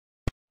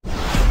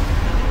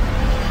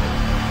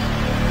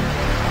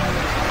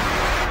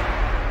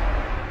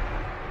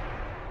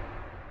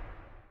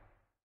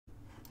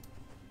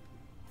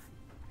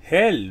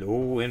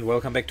Hello and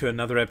welcome back to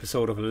another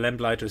episode of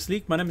Lamplighters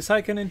League. My name is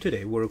Syken and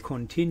today we're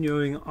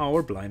continuing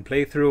our blind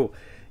playthrough.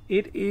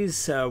 It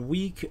is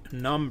week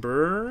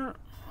number,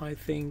 I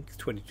think,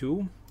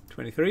 22,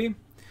 23.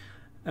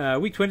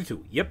 Week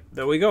 22, yep,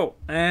 there we go.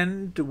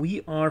 And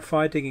we are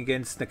fighting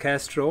against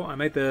Nicastro. I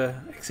made the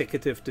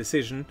executive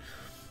decision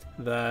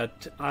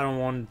that I don't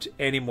want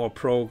any more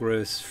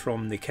progress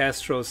from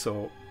Nicastro,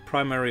 so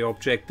primary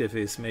objective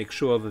is make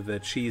sure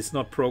that she's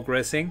not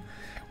progressing.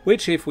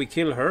 Which, if we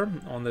kill her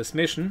on this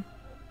mission,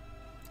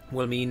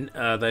 will mean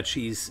that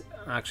she's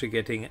actually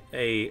getting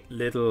a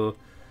little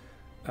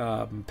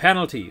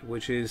penalty,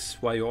 which is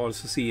why you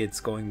also see it's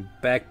going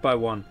back by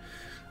one.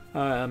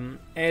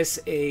 As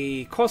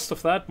a cost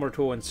of that,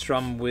 Morto and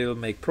Strum will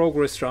make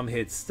progress. Strum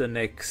hits the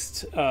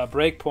next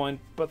breakpoint,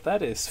 but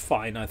that is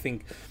fine. I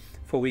think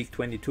for week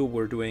 22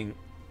 we're doing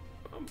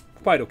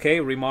quite okay,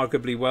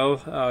 remarkably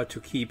well to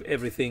keep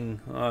everything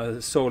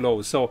so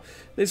low. So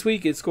this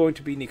week it's going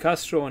to be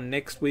Nicastro, and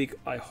next week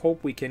I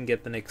hope we can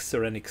get the next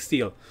Serenic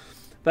Steel.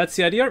 That's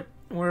the idea.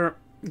 We're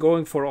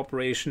going for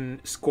Operation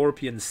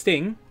Scorpion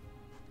Sting,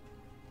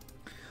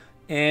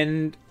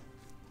 and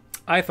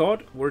I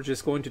thought we're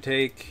just going to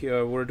take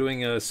we're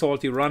doing a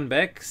salty run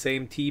back,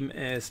 same team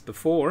as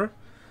before.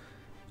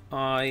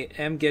 I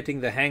am getting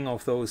the hang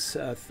of those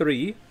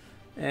three,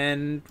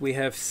 and we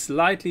have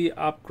slightly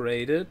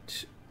upgraded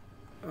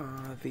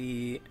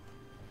the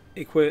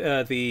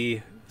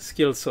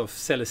skills of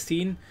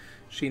Celestine.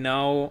 She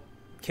now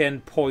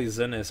can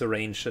poison as a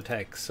ranged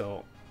attack,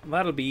 so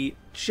that'll be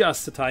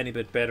just a tiny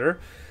bit better.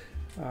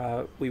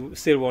 We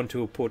still want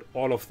to put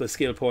all of the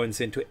skill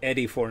points into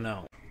Eddie for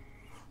now.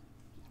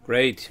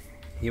 Great,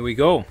 here we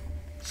go.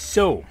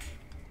 So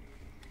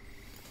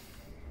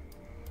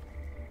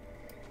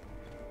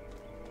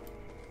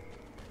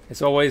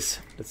as always,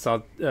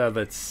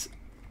 let's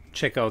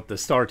check out the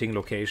starting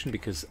location,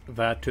 because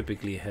that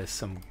typically has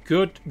some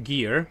good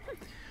gear.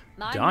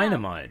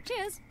 Dynamite.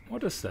 Cheers.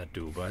 What does that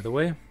do, by the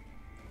way?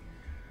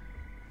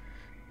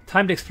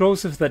 Timed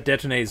explosive that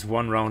detonates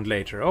 1 round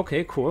later.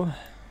 Okay, cool.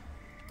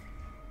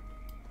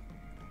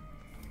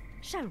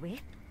 Shall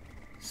we?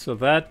 So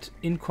that,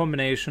 in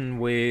combination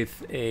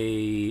with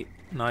a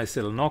nice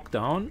little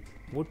knockdown,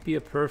 would be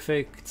a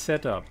perfect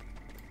setup.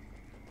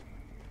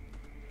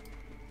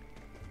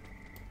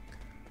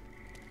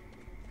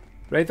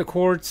 Raid the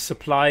courts,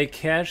 supply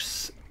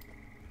caches.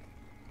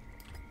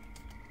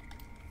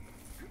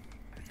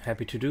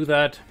 Happy to do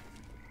that.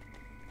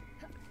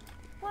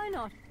 Why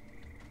not?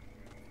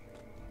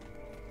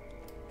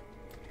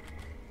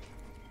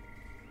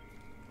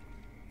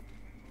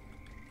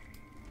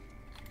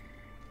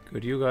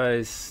 Could you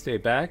guys stay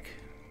back?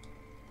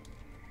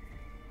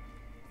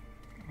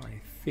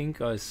 I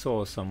think I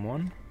saw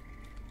someone.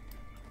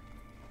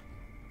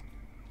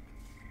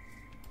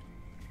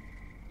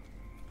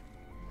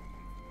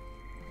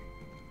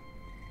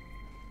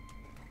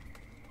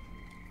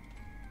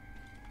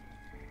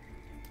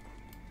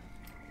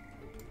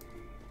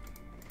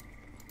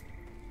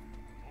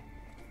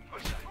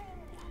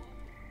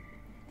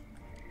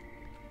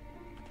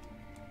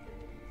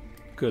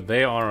 Good,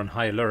 they are on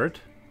high alert.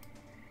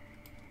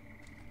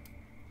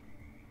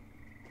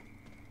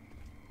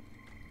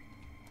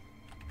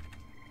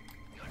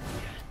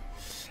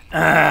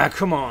 Ah,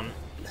 come on.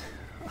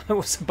 I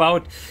was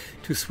about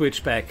to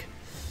switch back.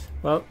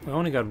 Well, we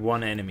only got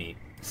one enemy,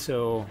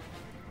 so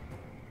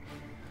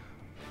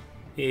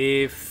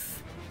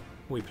if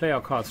we play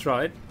our cards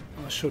right,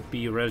 it should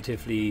be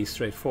relatively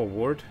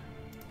straightforward,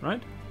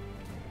 right?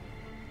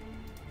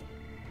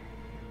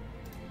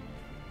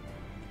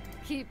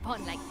 Keep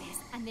on like this,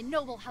 and the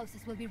noble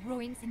houses will be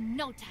ruins in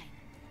no time.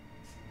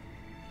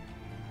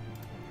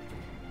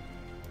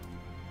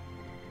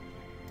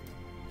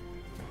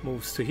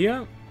 Moves to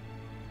here.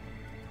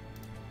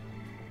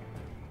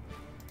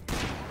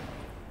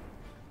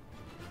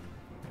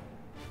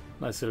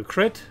 Nice little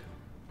crit.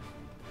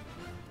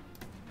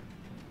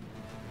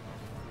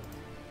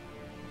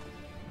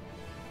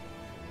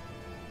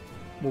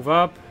 Move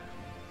up.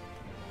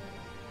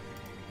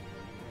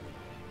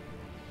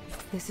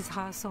 This is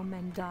how some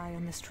men die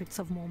on the streets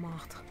of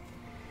Montmartre.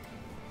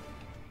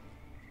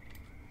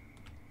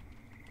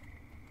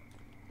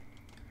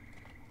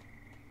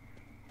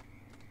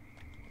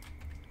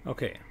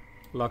 Okay,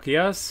 lucky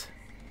us.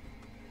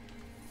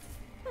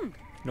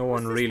 No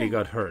one really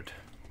got hurt.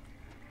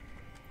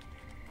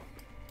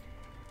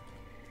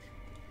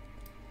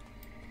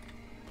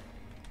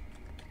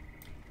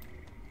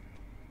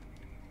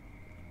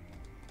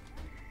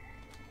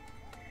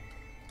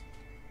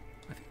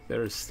 I think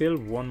there is still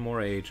one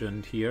more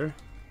agent here.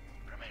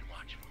 Remain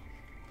watchful.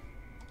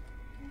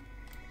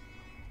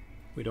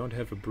 We don't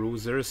have a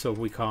bruiser, so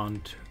we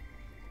can't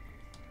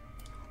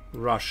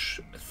rush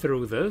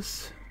through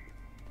this.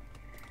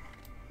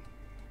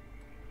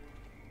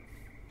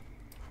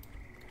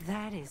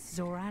 That is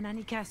Zorana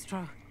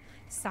Nicastro,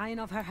 sign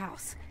of her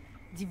house,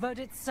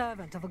 devoted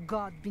servant of a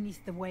god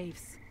beneath the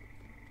waves.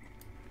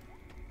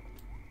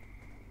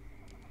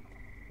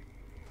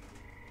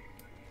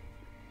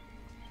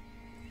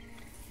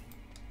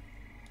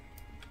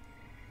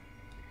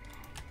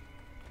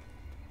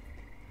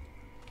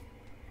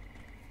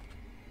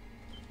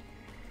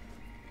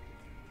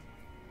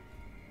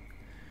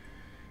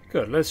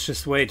 Good, let's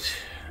just wait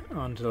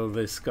until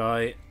this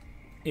guy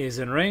is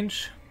in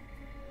range.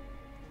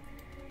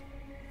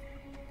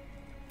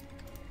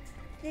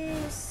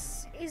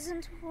 This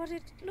isn't what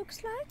it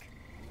looks like?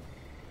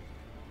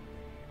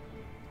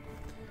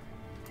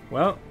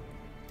 Well,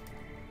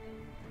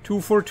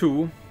 2 for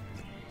 2.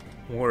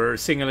 We're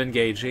single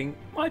engaging.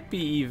 Might be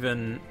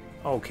even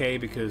okay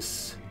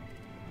because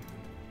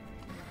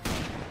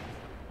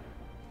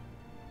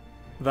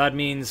that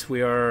means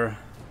we are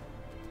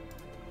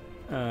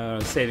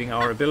saving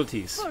our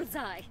abilities.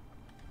 Bullseye.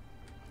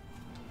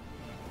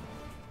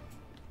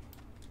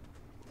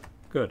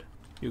 Good.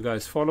 You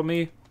guys follow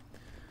me.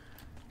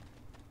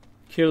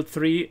 Killed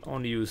 3,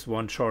 only used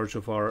 1 charge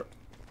of our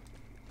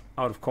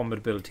out of combat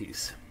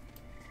abilities.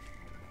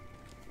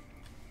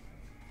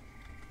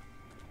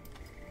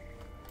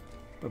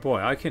 But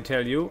boy, I can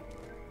tell you,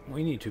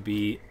 we need to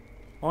be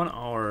on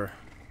our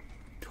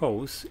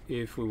toes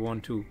if we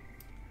want to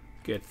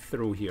get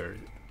through here.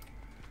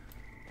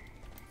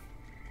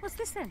 What's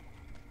this then?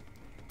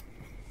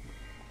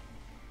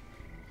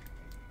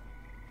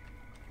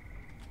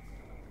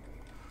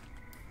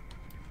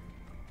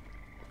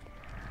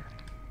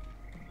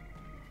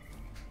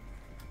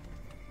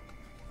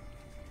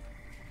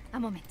 A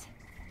moment.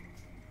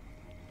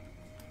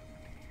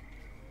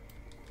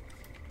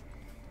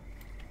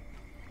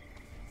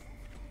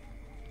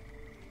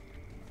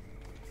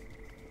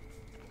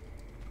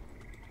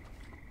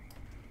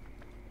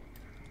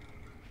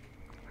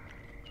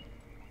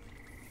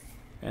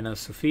 Anna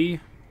Sophie.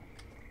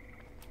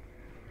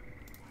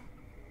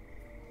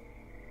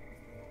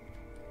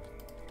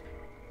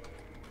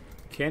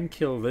 Can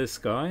kill this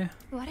guy.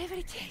 Whatever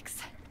it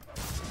takes.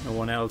 No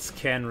one else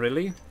can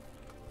really.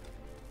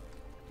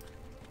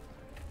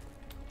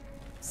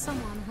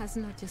 Someone has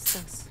noticed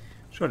us.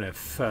 Should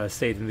have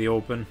stayed in the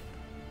open.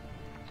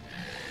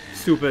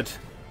 Stupid.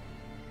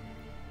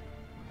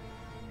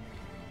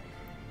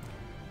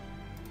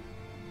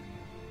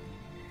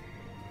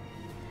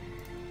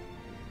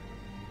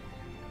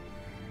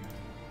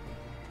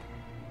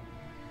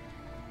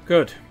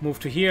 Good. Move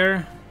to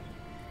here.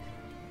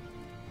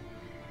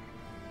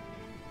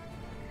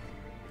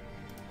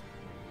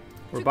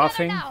 We're Together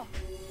buffing. now.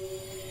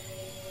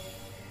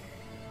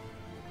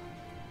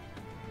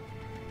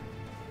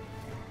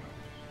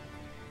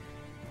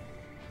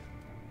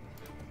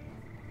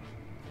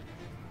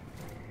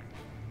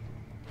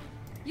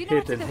 You know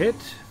Hit what and to do. hit.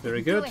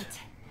 Very Do good. it.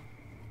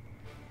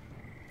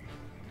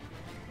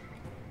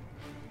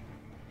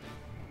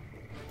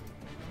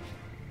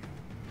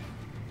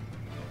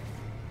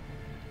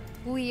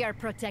 We are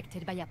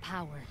protected by a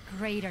power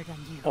greater than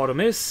you. Auto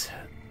miss.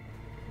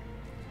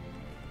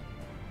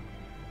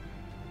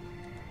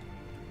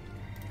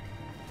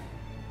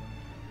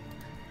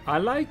 I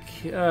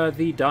like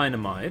the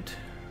dynamite.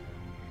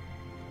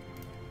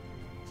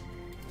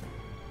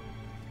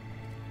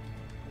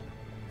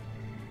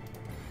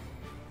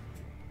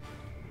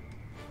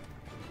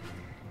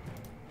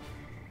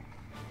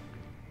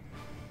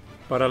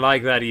 But I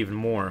like that even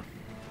more.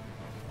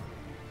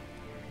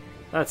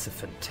 That's a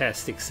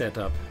fantastic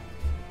setup.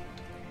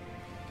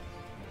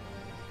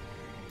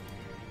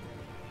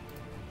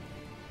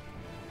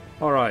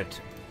 All right.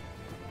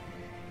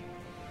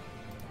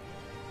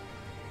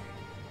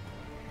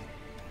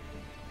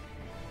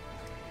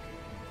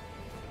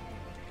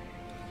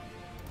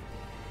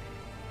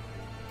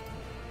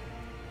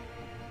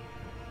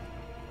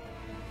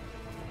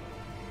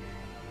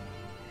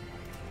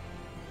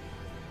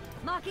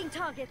 Marking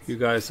targets. You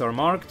guys are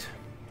marked.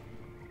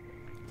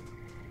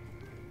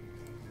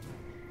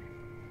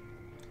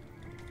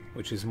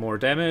 Which is more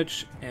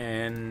damage,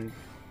 and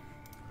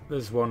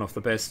this is one of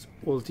the best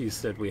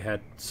ultis that we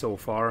had so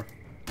far.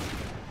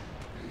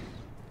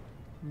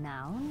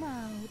 Now,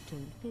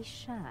 don't be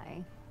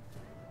shy.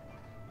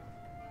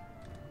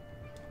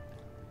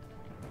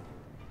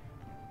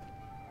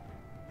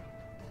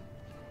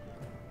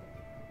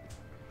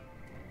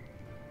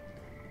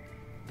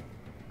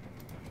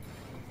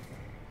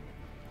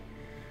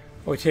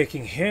 We're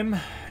taking him.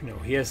 No,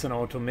 he has an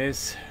auto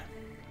miss.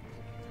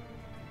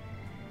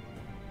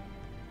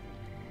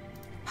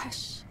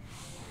 Hush.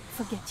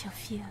 Forget your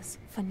fears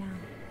for now.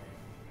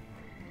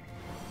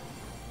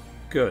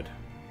 Good.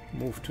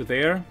 Move to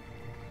there.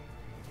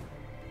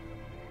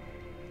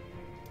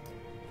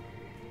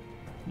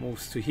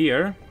 Moves to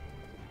here.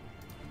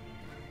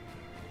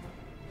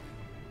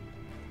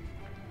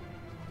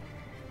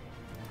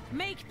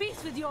 Make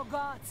peace with your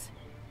gods,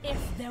 if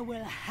they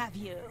will have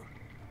you.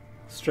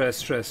 Stress,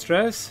 stress,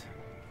 stress.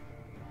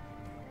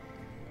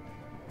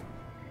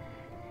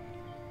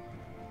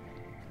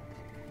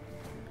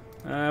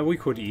 We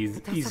could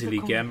easily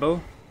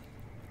gamble.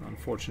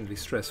 Unfortunately,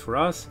 stress for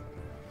us.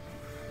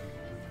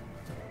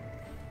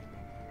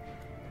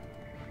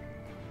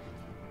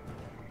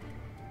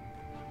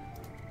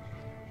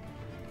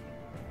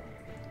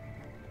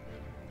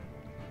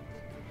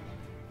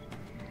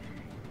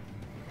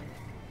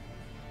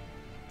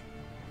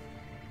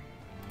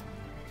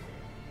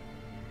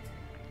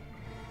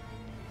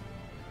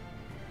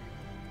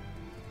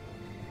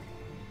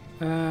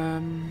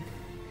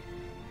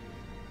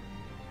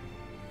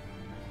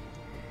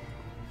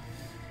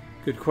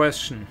 Good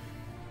question.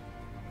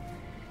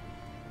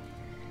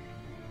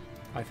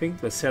 I think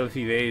the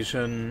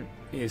self-evasion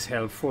is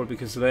helpful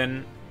because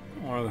then...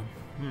 Or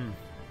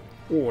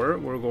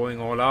we're going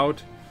all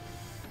out.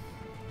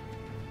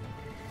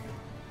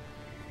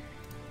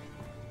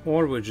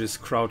 Or we're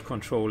just crowd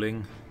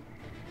controlling.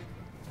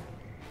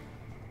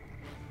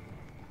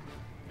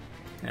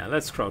 Yeah,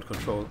 let's crowd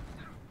control.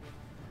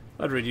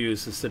 That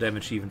reduces the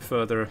damage even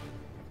further.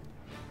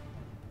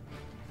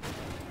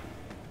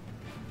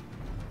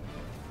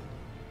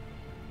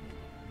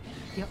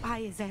 Your eye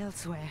is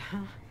elsewhere, huh?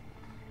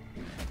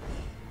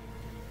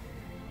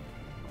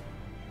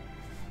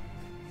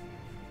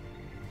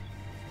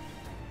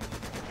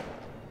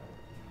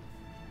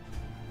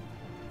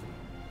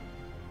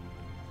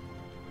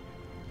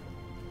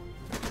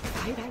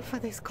 Fight out for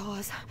this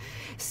cause.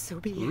 So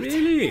be it.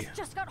 Really? This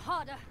just got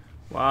harder.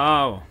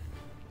 Wow.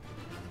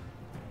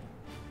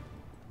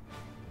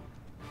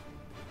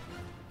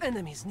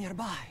 Enemies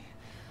nearby.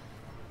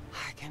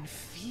 I can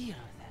feel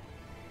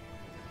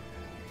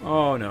them.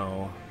 Oh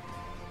no.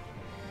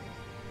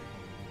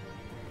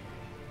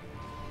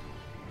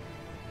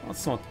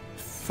 Let's not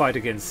fight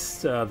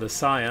against the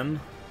Syken.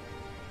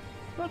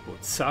 That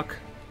would suck.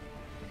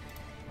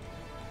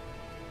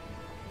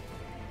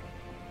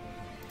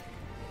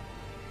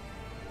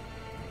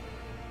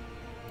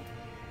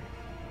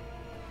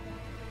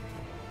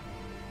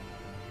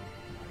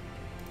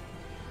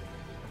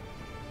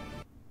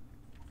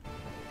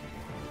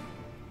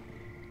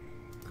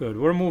 Good,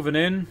 we're moving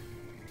in.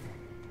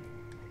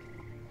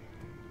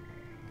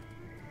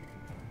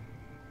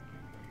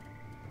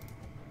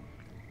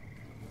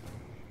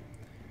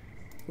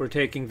 We're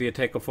taking the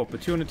attack of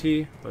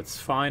opportunity. That's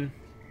fine.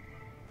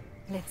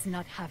 Let's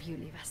not have you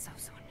leave us so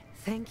soon.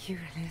 Thank you,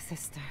 little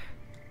sister.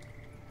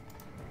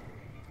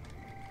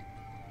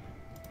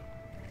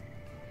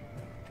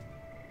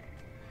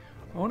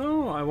 Oh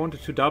no, I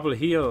wanted to double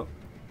heal.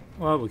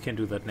 Well, we can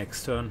do that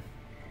next turn.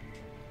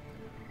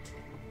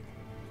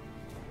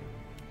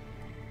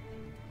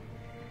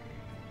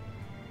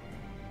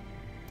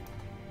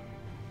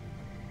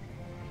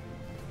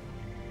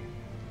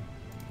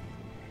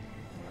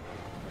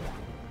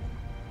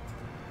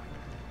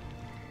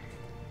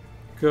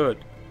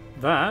 Good.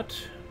 That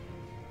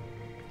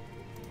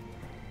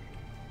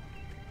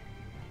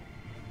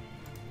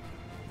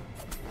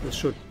this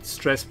should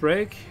stress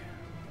break.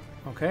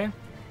 Okay.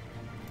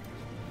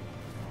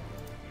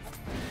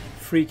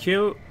 Free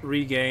kill,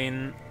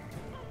 regain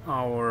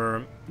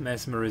our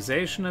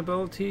mesmerization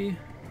ability.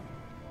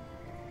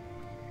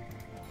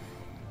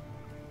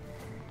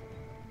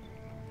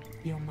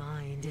 Your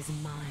mind is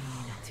mine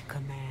to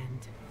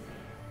command.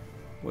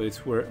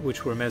 Which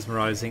we're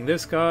mesmerizing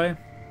this guy.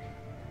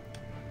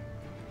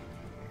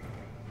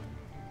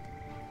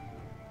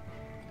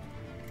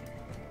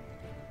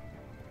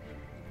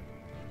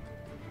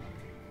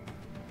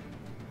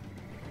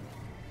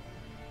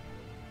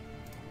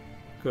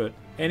 Good.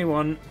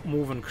 Anyone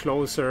moving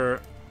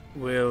closer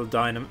will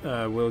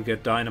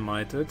get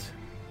dynamited.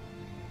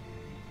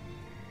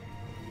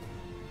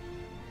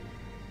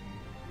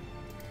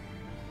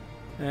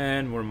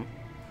 And we're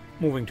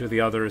moving to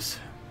the others.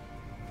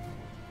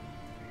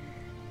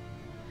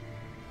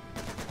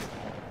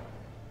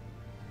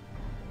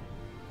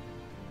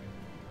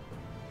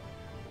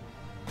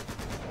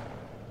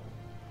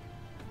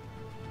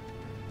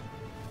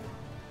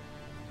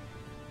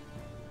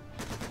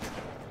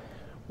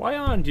 Why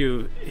aren't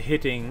you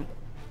hitting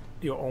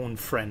your own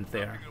friend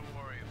there?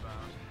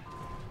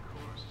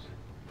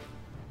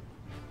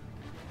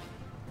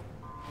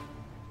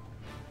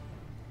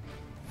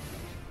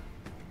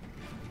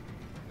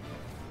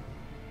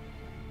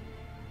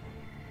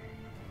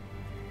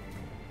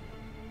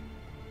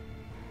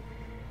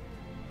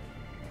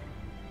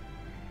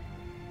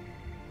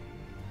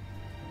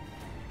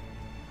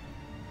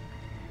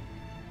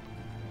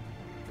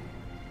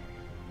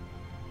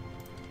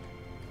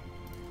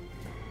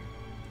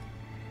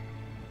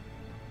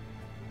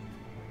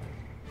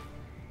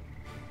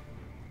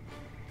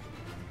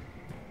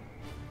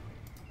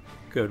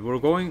 Good, we're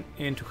going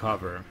into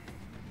cover.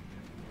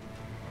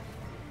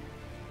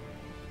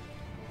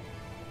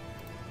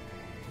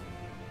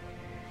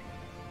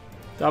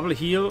 Double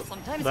heal,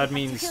 Sometimes that you have to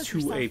means heal 2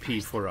 yourself AP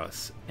first. for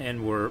us.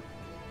 And we're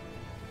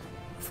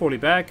fully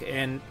back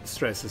and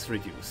stress is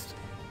reduced.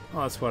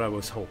 Oh, that's what I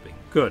was hoping.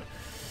 Good.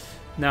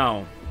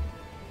 Now,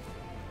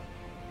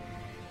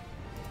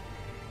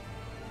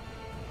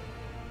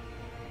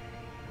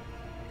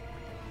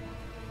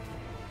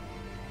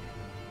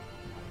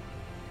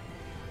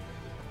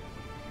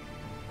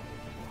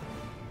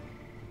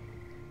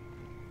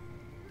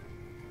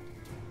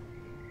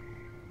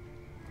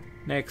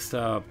 next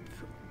up,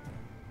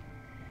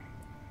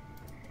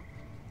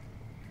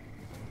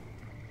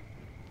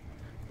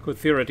 could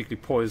theoretically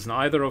poison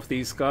either of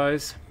these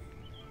guys.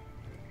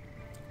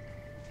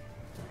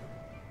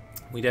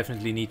 We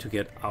definitely need to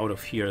get out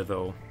of here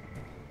though.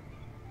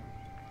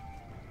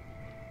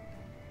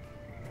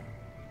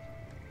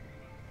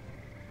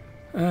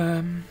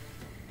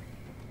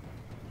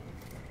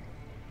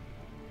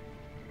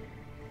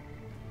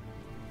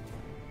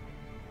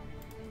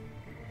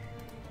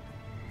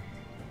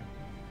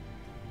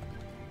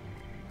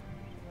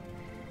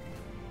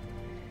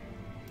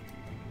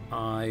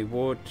 I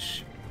would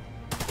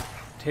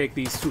take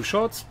these 2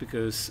 shots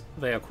because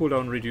they are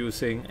cooldown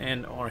reducing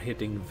and are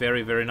hitting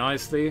very, very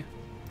nicely.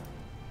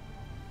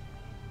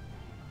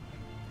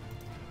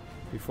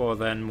 Before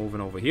then moving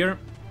over here.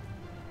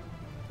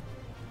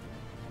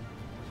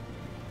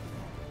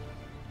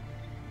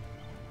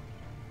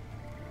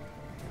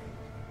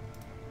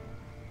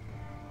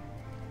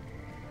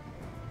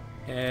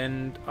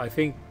 And I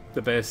think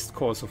the best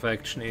course of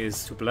action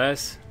is to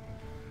bless.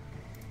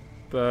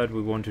 But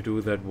we want to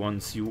do that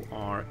once you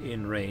are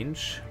in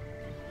range.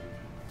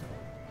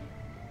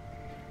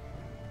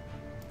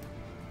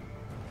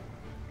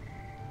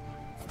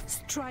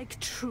 Strike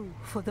true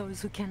for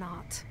those who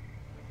cannot.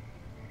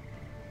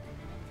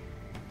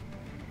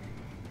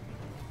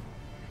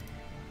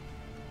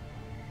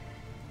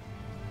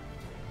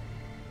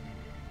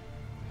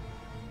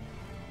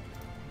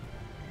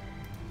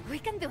 We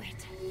can do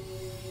it.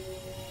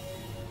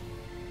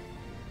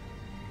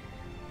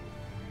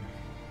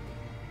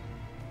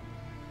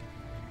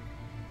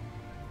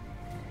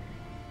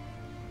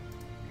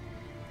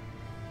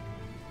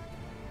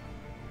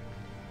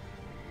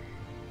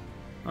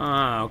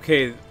 Ah,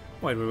 okay.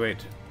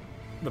 Wait.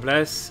 The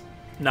blast.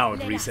 Now it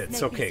Let us resets.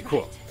 make Okay, this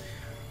cool. right.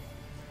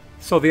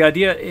 So the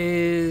idea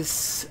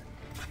is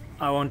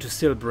I want to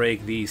still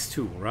break these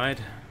 2, right?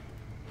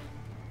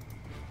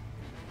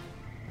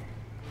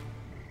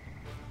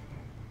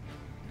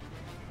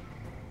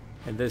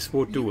 And this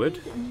would do it.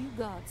 New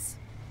gods.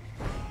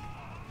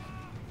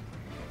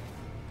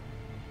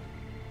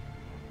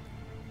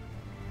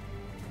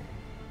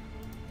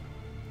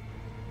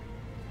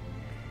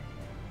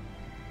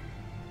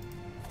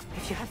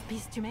 If you have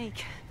peace to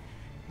make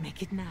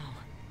it now.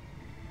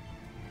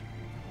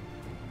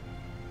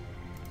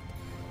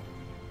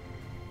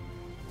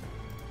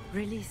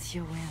 Release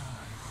your will.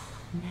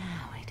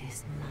 Now it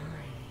is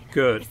mine.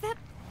 Good. Is that...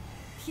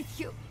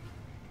 You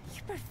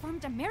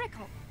performed a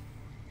miracle.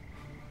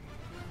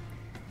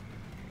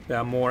 There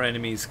are more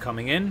enemies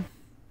coming in.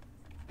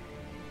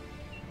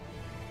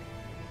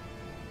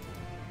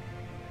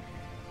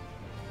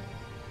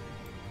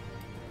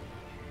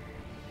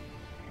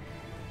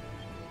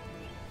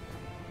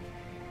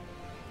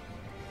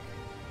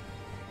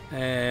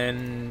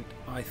 And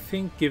I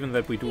think given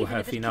that we do Even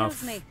have if it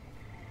enough kills me.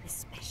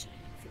 Especially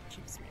if it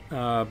kills me.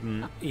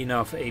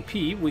 enough AP,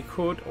 we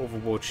could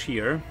overwatch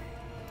here.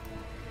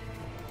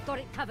 Got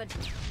it covered.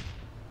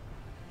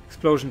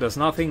 Explosion does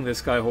nothing.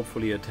 This guy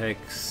hopefully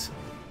attacks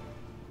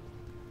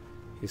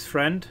his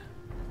friend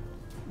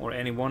or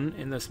anyone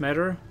in this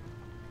matter.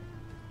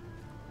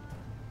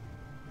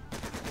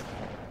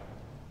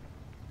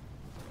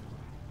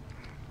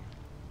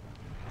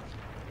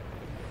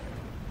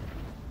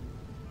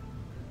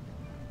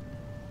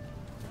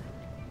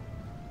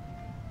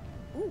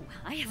 Ooh,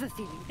 I have a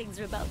feeling things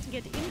are about to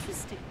get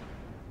interesting.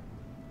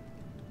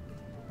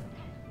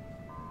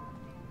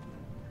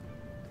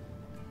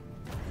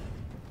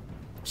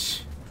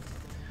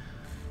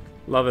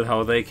 Love it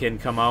how they can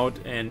come out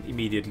and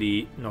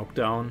immediately knock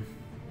down.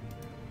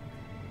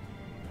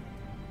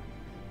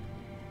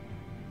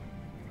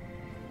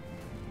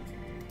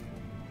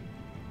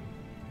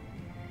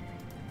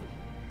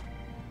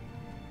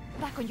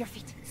 Back on your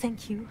feet.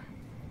 Thank you.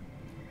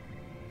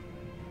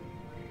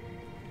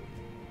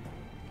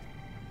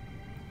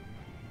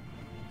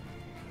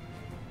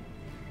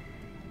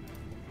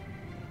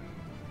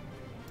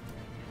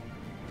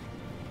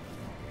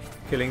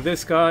 Killing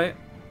this guy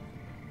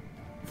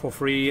for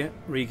free,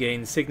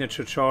 regain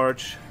signature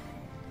charge.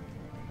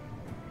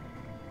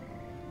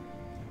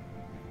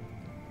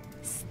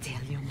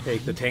 Still your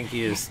Take the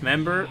tankiest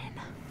member,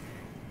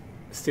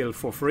 still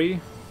for free.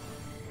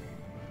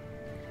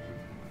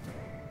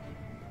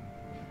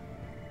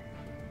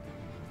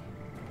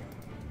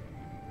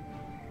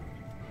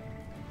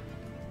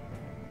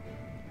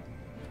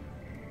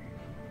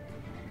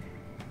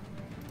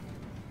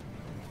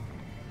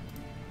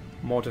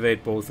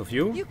 Motivate both of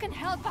you. You can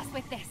help us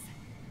with this.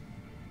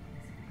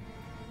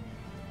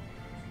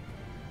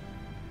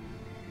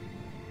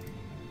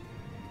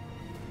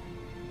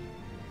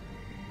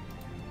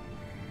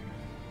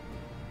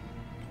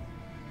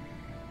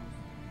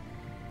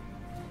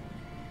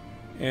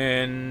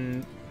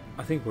 And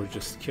I think we're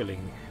just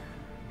killing.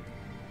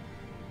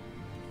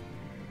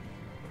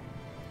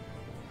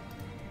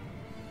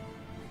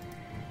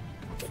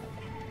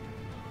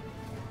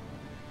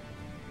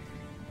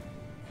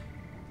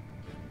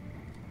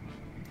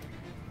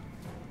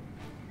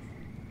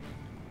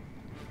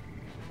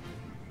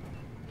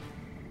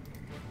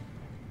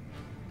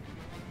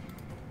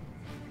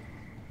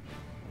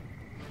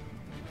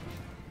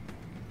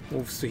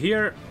 Moves to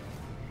here.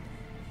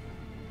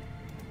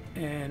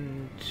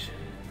 And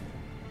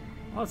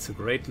oh, that's a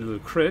great little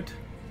crit.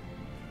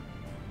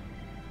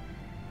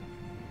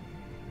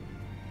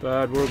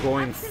 But we're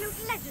going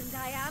Absolute legend,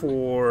 I am.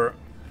 for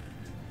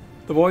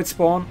the void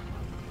spawn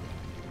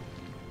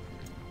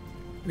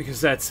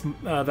because that's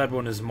that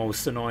one is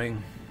most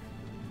annoying.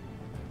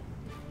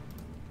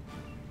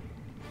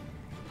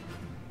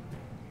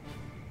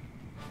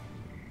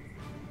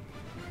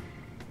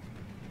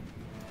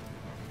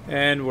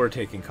 And we're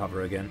taking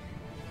cover again.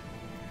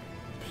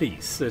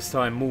 Please, this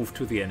time move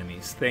to the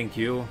enemies. Thank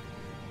you.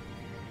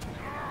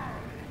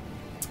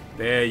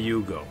 There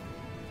you go.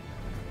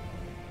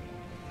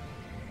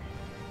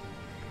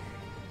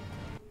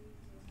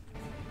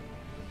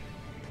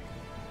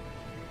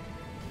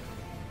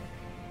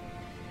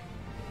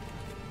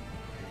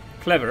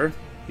 Clever.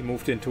 He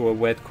moved into a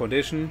wet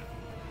condition.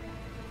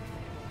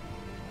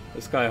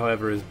 This guy,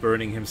 however, is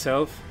burning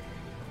himself.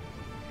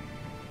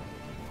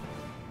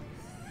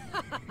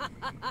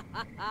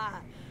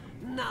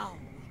 Now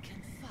we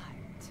can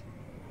fight.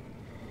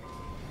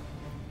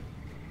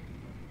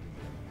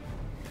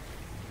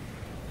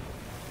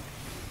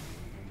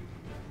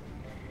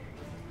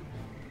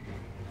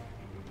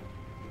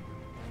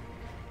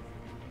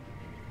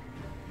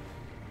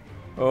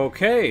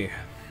 Okay.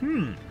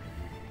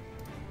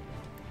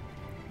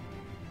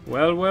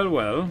 Well, well,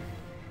 well.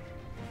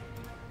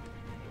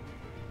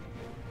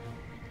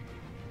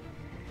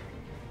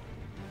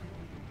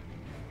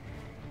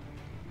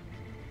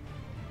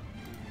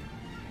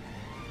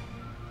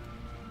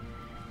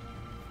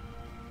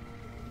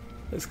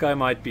 This guy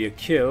might be a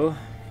kill.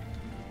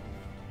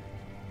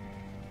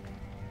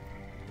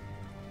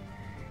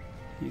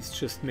 He's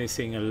just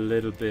missing a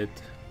little bit.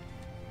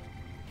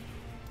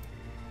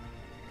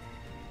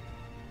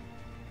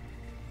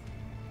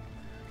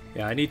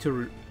 Yeah, I need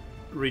to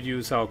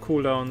reduce our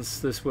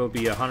cooldowns. This will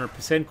be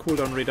 100%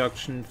 cooldown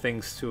reduction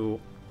thanks to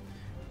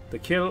the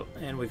kill,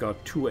 and we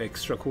got 2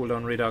 extra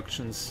cooldown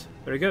reductions.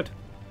 Very good.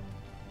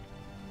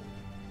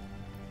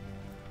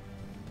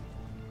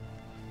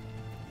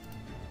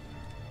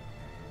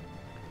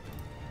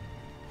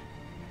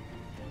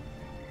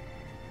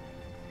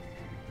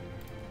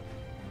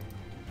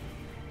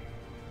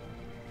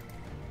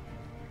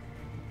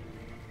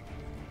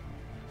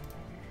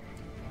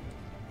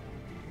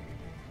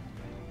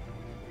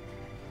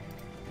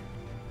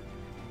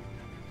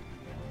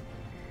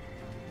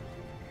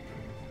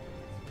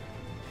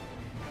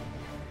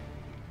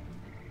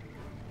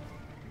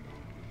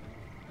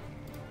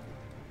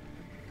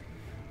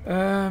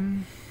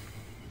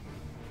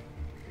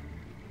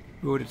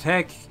 We would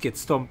attack, get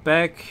stomped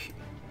back,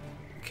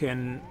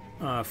 can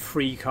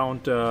free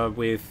counter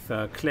with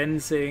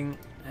cleansing,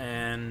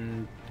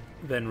 and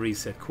then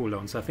reset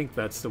cooldowns. I think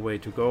that's the way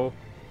to go.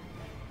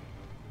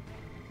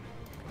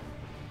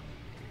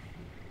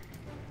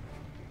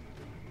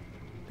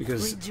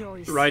 Because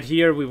Rejoice. right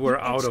here we were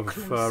You out edge of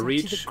closer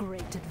reach. to the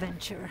great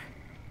adventure.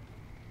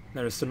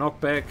 There's the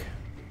knockback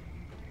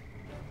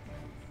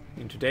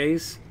into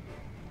days.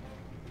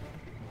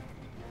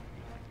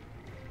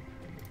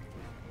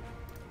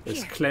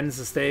 This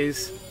cleanses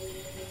days.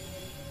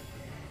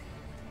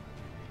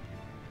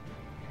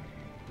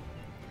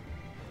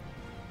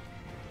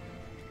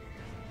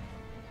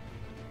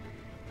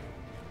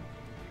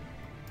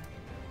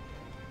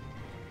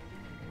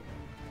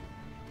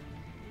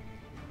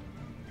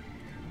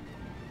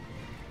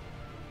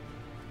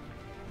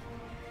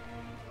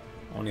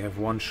 Only have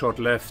 1 shot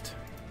left.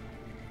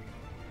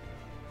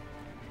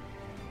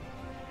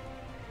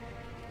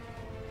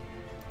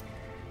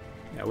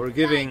 Yeah, we're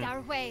giving Light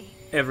our way.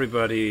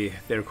 everybody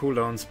their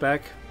cooldowns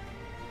back.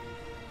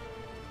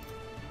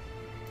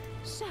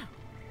 So,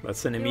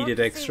 That's an you immediate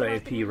want to see extra what I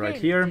AP can right really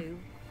here. do?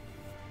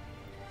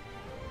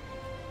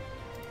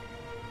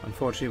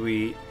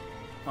 Unfortunately, we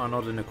are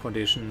not in a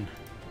condition.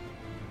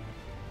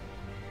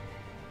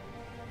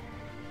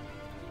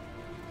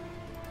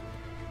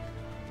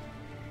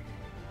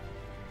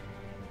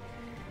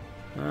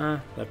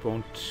 That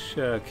won't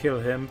kill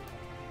him.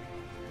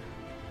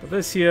 But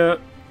this here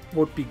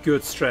would be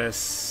good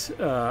stress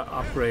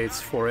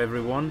upgrades for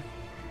everyone.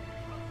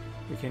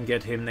 We can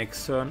get him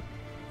next turn.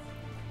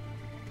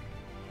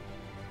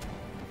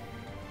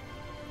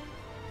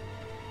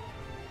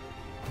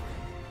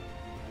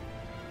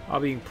 Are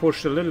being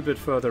pushed a little bit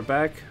further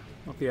back.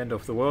 Not the end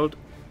of the world.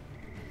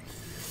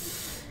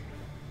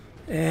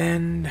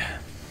 And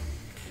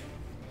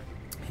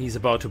he's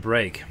about to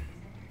break.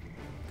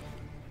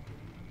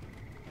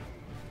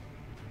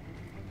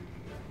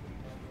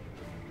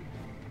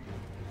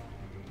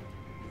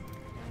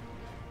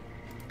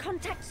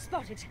 Contact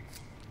spotted.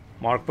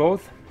 Mark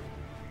both.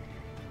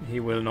 He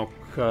will knock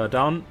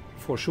down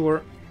for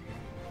sure.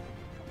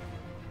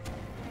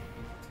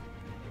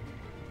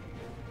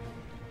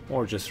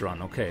 Or just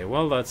run. Okay,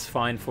 well that's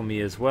fine for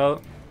me as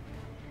well.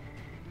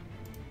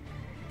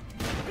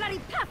 Bloody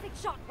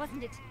perfect shot,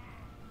 wasn't it?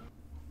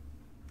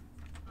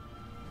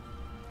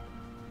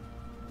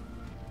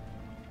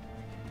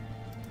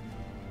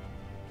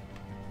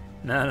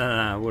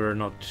 No, we're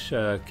not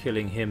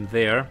killing him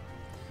there.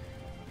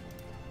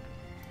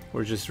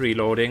 We're just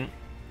reloading.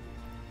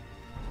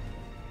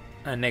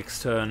 And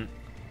next turn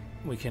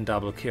we can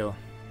double kill.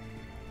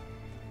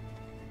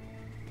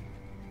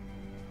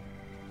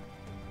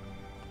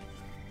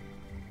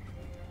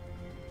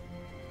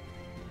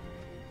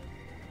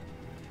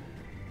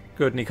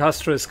 Good,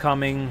 Nicastra is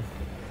coming.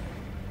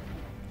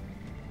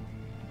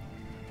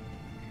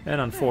 And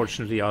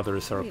unfortunately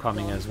others are We've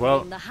coming gone as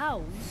well. from the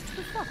hounds to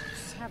the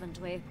fox, haven't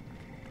we?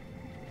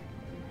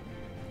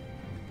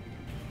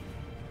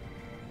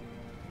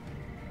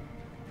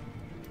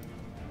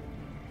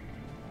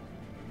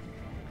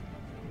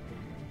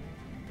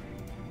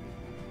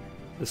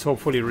 This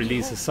hopefully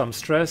releases some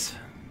stress.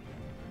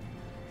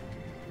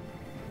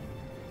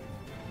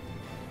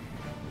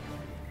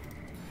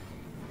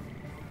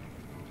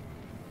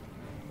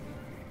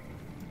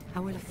 I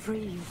will free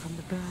you from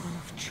the burden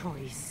of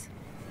choice.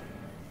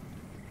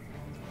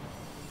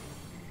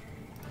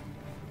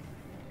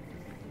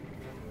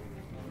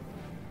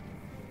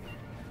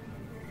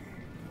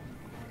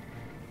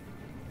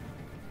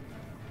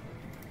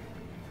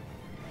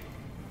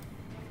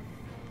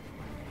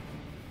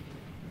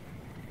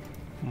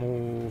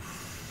 Move.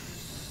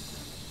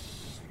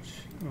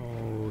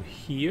 Oh,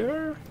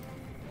 here?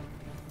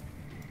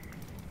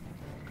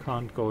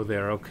 Can't go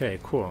there. Okay,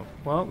 cool.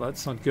 Well,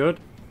 that's not good.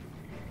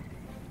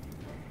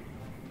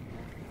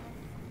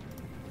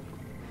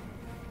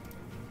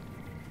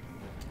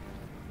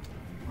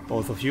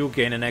 Both of you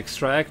gain an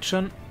extra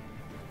action.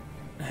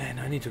 And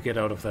I need to get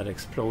out of that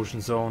explosion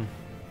zone.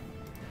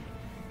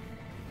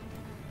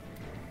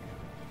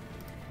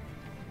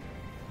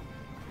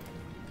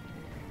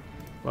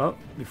 Well,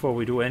 before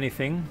we do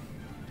anything...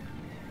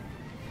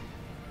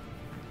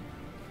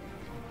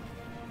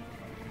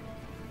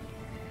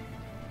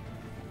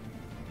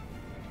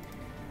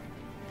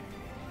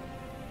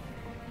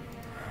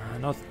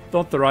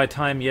 Not the right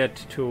time yet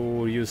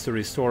to use the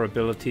restore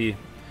ability,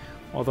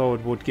 although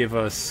it would give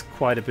us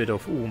quite a bit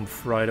of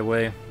oomph right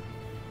away.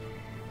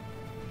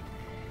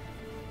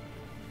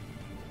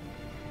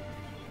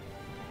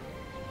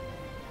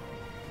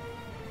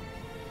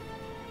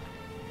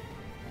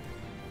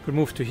 Could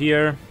move to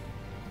here.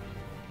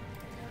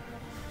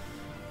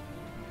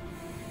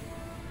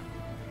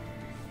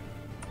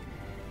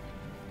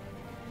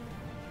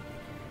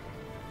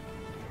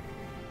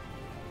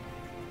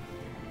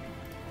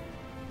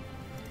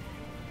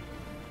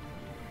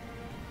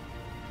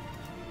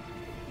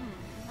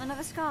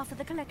 Another scar for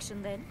the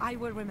collection, then. I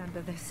will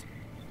remember this.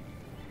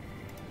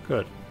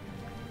 Good.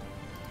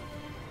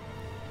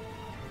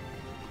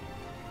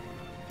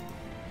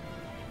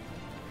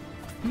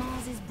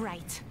 Mars is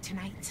bright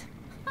tonight.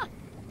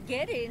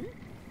 Get in.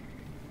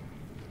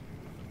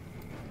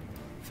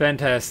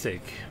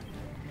 Fantastic.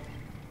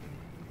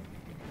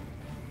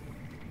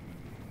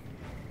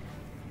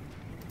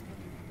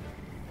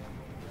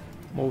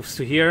 Moves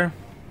to here.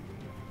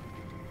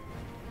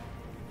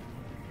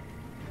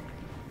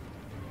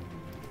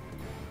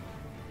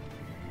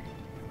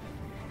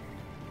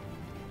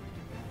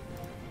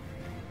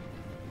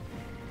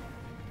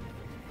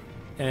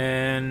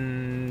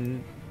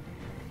 And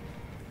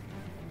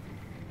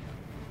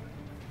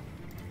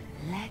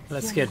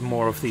let's get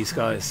more of these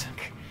guys.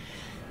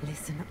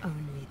 Listen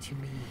only to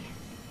me.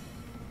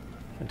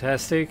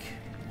 Fantastic.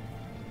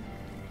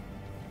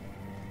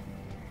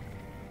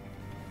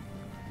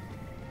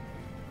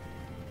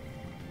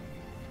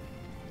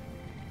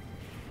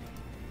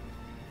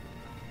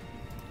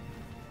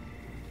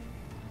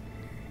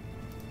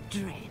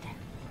 Dread.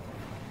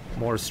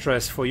 More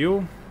stress for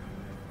you.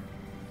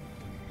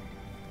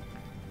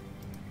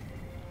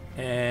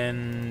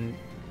 And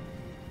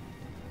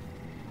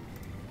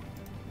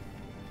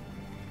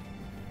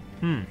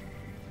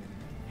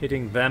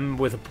hitting them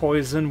with a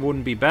poison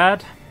wouldn't be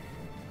bad.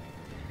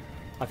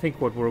 I think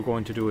what we're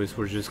going to do is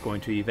we're just going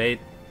to evade.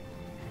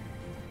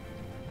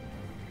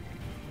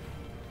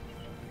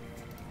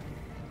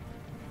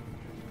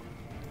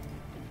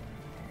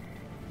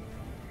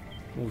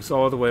 Moves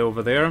all the way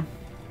over there.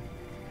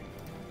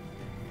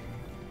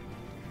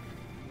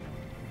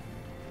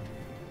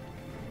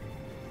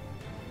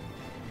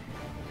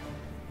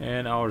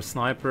 And our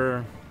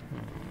sniper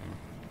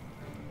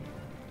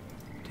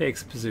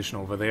takes a position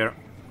over there.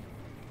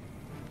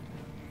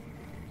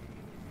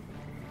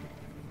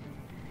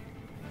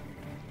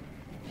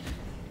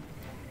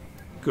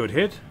 Good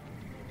hit.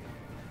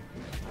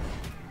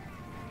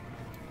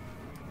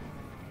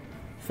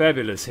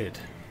 Fabulous hit.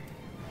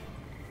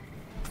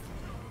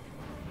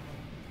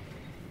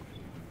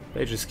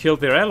 They just killed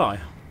their ally.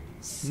 Nice.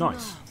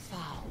 Snuff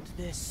out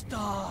the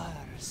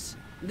stars.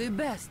 The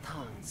best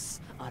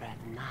hunts are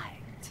at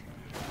night.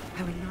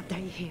 I will not die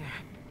here.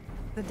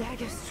 The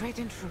dagger straight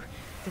and true.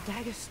 The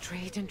dagger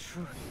straight and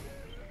true.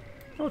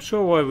 Not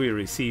sure why we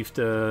received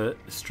a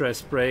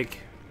stress break.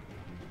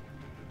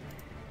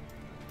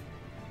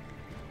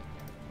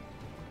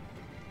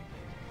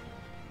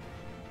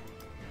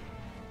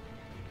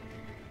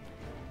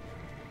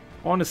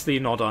 Honestly,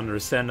 not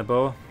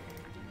understandable.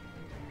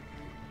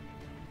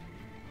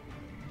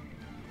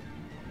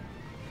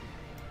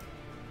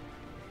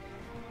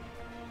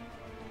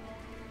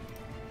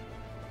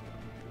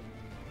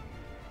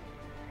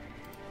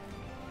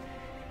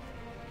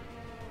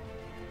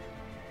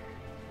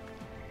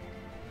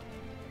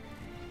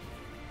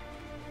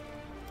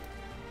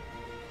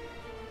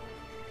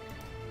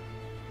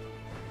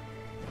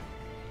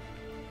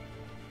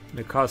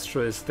 The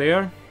Castro is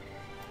there.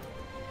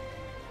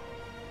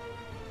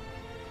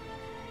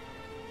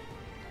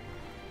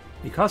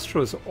 The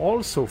Castro is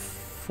also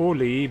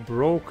fully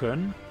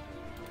broken.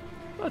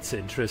 That's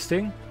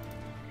interesting.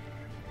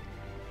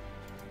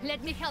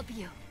 Let me help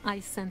you. I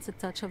sense a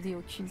touch of the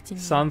occult in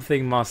you.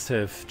 Something must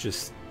have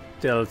just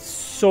dealt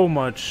so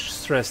much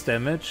stress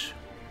damage.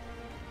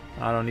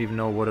 I don't even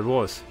know what it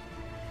was.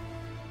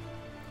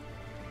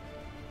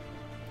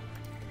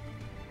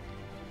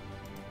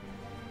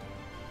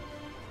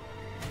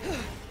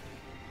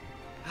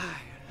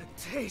 I'll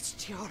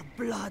taste your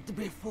blood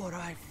before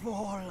I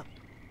fall.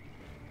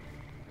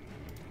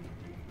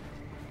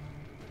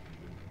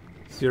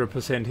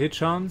 0% hit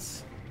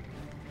chance.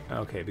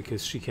 Okay,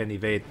 because she can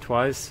evade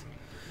twice.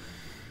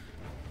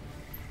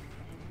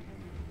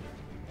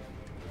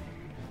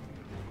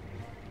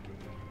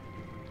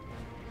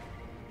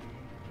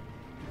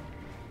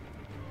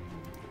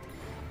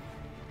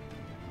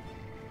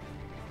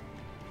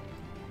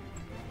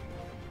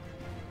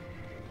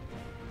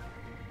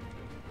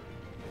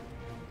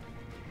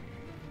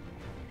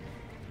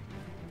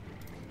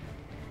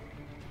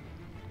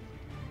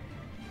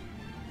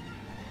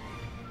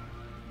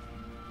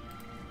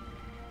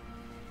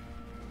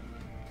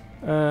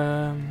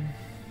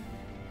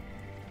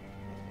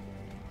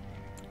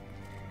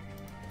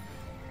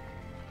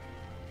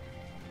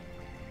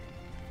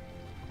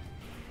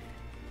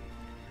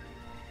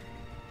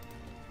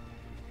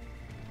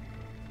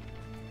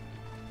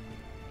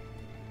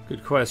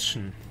 Good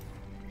question.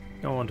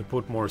 Don't want to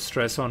put more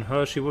stress on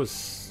her.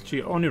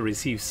 She only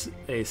receives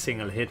a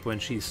single hit when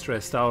she's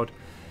stressed out.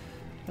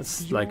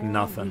 That's like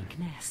nothing.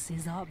 Weakness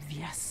is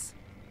obvious.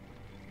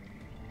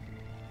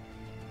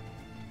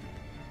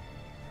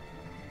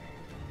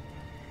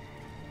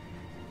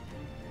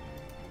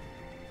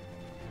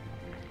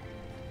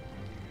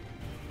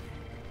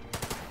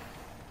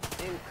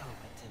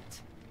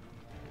 Incompetent.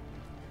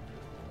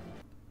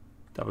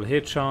 Double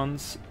hit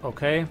chance.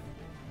 Okay.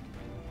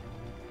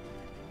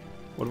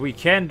 What we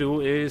can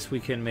do is we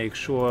can make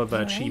sure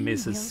that she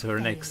misses her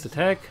next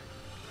attack.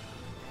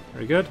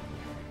 Very good.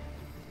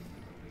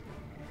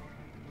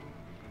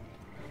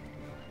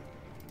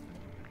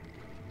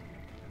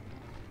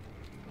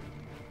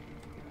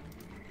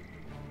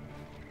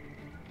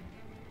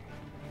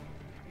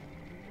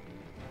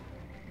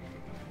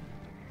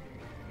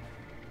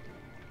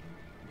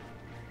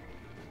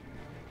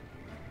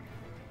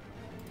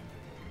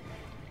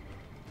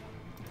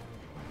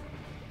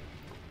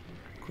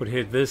 Could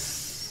hit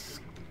this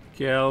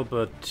gal,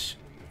 but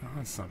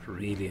that's not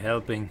really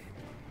helping.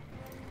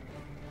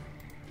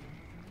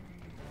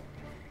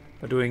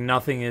 But doing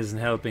nothing isn't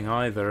helping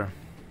either.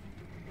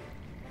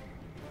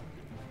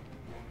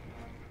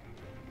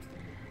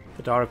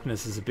 The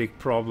darkness is a big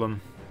problem.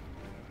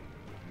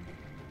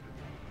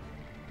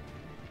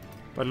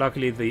 But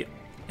luckily the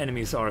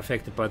enemies are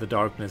affected by the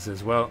darkness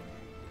as well.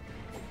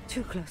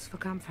 Too close for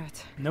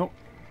comfort. Nope,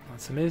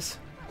 that's a miss.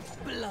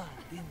 Blood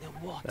in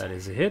the water. That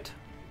is a hit.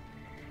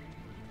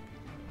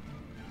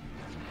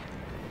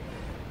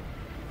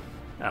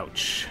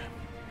 Ouch.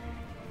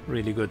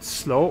 Really good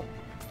slow.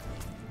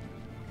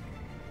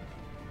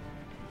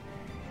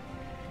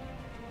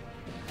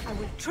 I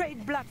will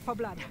trade blood for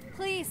blood.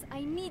 Please,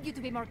 I need you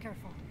to be more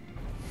careful.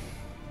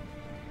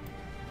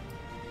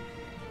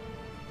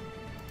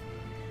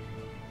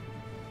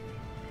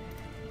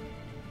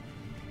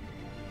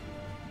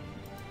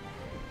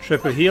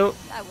 Triple heal.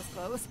 That was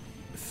close.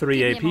 3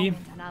 Give me a AP.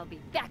 moment and I'll be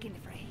back in the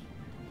fray.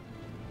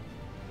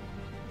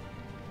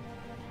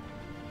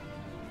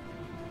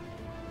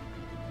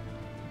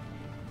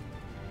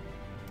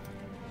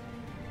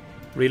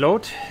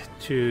 Reload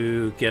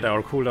to get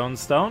our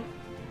cooldowns down.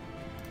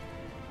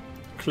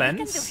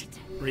 Cleanse,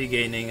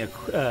 regaining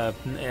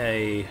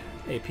a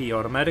AP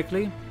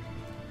automatically.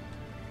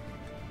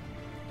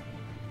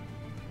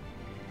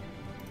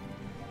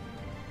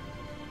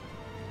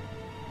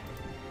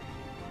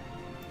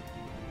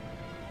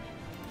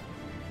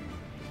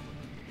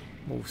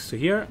 Moves to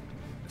here,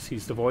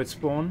 sees the void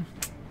spawn.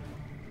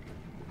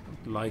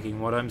 Not liking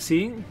what I'm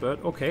seeing,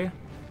 but okay.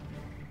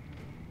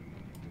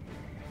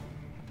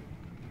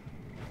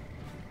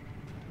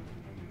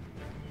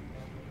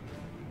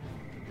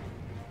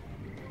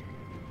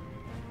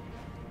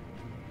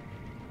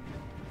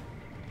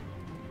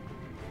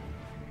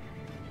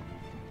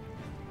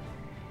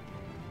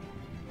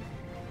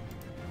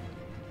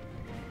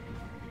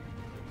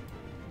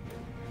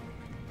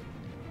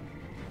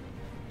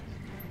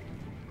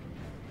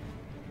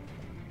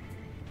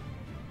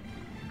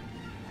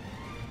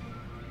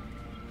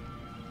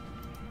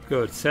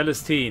 Good,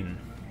 Celestine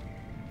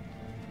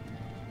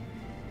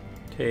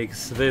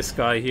takes this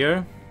guy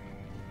here.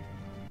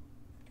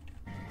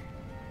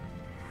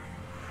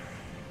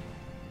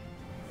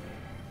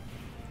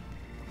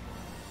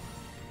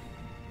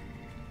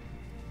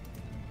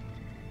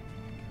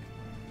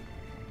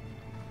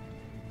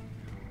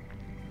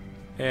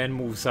 And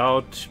moves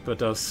out, but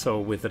does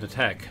so with an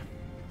attack.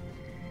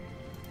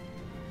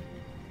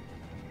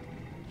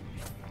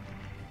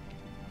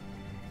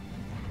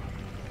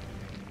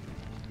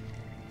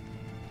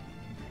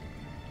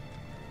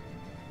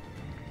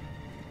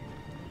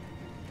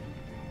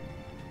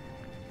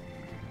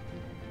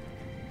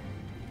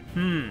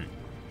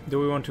 Do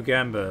we want to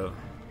gamble?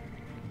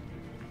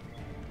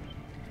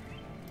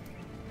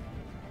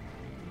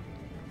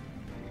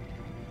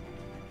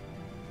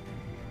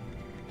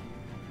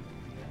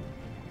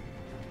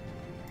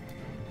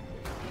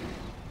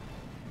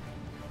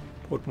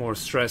 Put more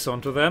stress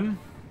onto them.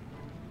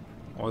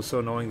 Also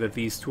knowing that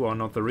these two are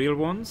not the real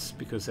ones,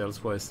 because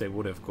elsewise they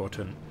would have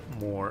gotten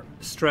more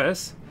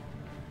stress.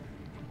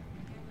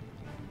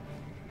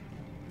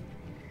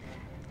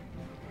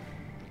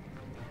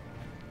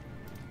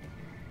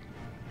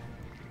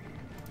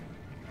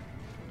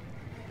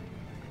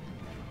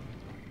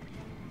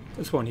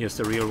 This one here's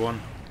the real one.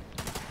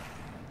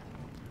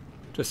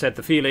 Just had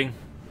the feeling.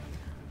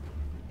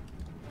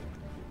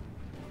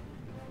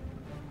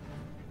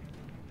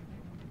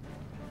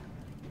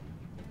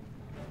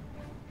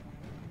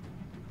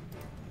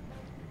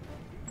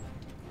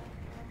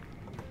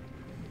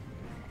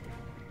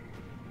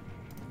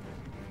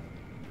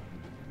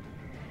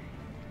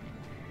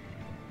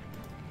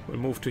 We'll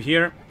move to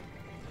here.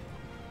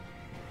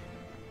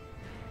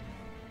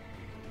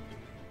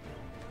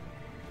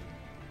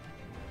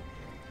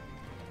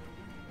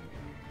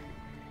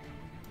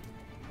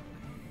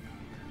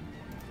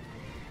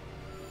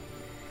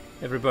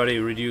 Everybody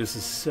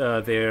reduces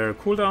their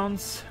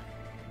cooldowns.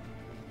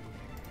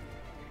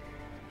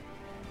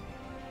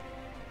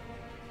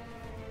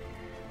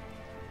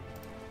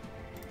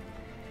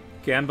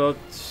 Gambled.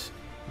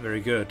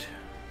 Very good.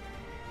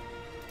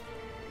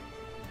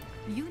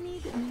 You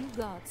need new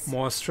gods.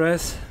 More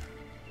stress.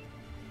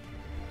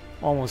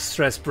 Almost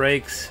stress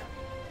breaks.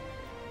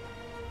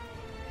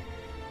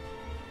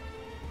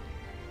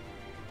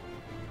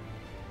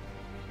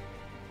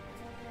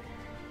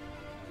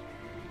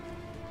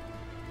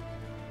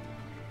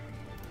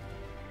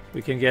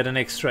 We can get an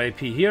extra AP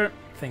here,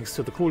 thanks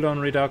to the cooldown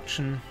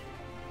reduction.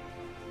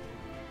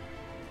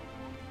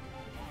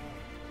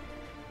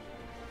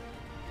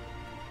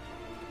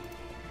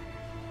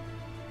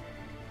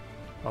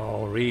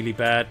 Oh, really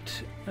bad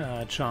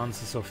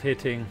chances of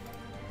hitting.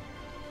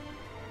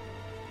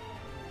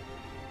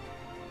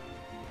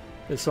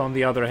 This, on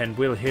the other hand,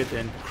 will hit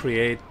and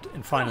create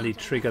and finally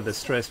trigger the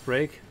stress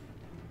break.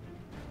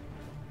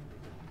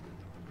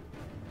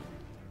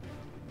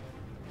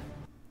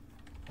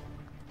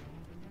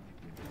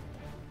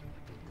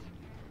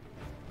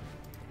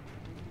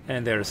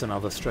 And there's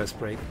another stress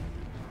break.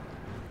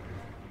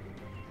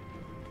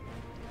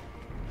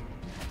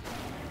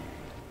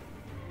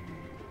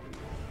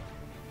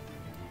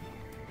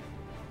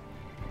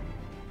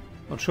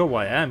 Not sure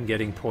why I'm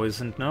getting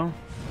poisoned now.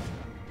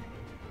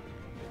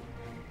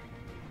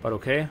 But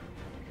okay.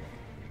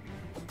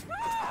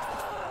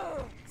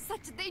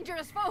 Such a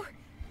dangerous foe.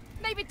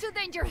 Maybe too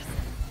dangerous.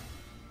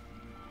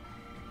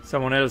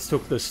 Someone else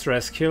took the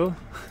stress kill.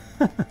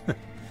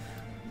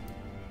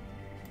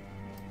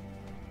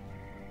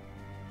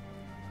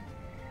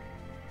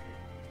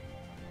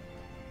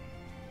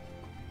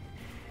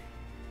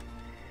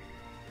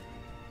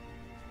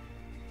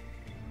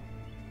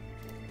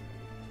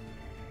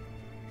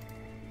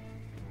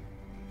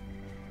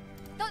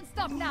 Don't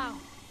stop now.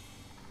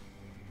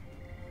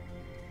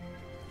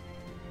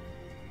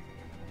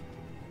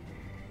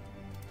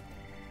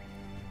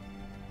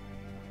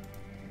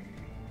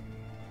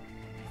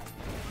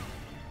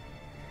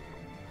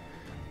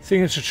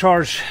 Signature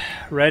charge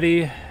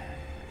ready.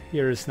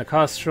 Here is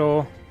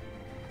Nicastro.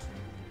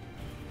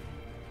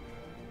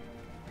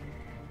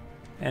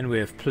 And we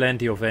have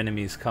plenty of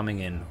enemies coming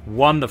in.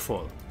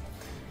 Wonderful.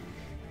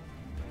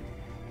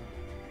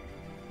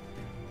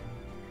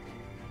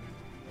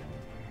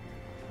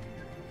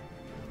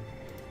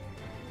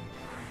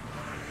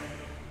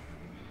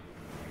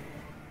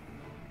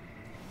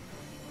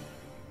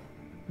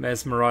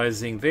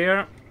 Mesmerizing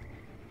there.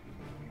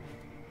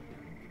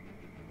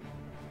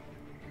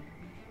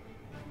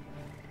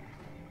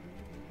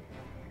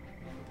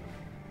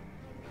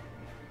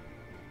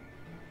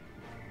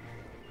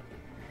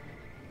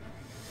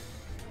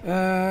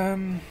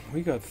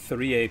 We got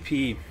 3 AP.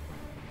 We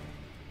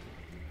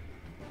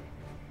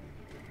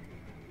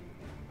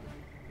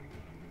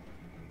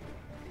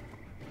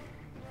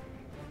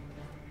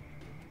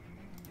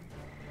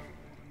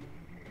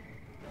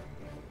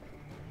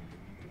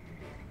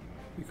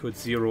could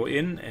zero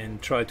in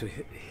and try to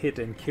hit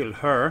and kill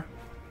her,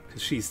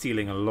 because she's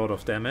dealing a lot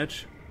of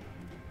damage.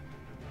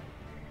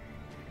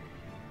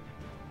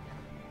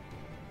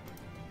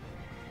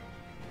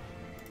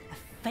 A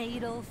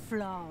fatal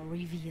flaw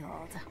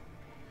revealed.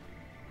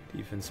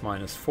 Defense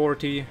minus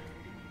 40.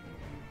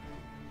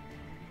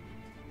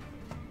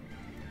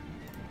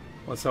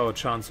 What's our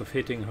chance of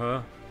hitting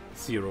her?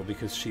 0,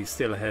 because she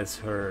still has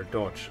her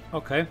dodge.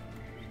 Okay.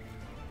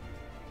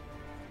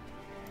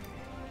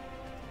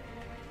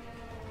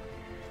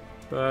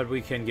 But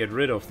we can get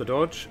rid of the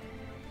dodge.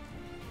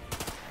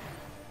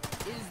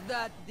 Is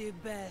that the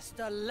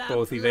best a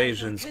Both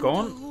evasions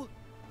gone. do?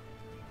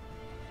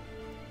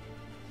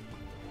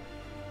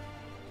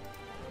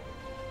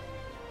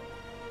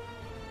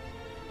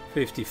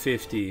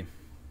 50-50.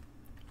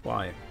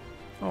 Why?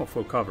 Oh,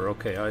 full cover.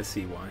 Okay, I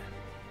see why.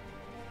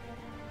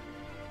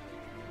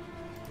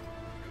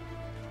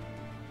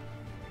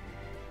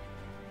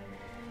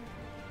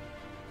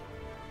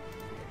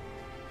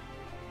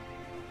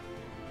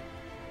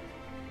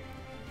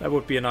 That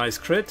would be a nice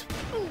crit.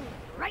 Ooh,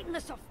 right in the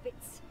soft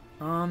bits.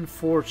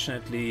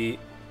 Unfortunately,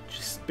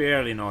 Just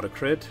barely not a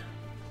crit.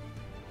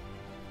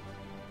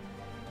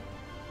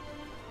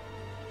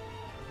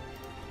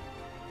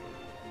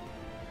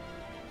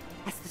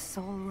 As the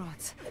soul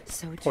rots,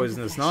 so too the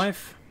Poisonous flesh.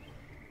 knife.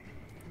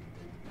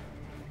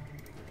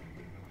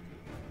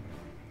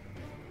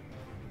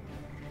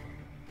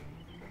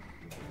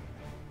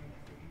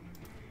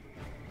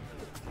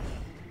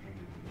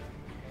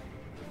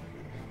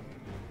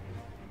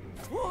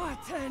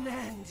 What an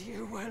end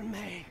you will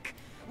make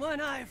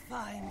when I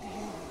find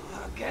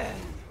you again.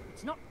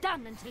 It's not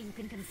done until you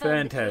can confirm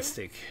the kill.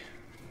 Fantastic.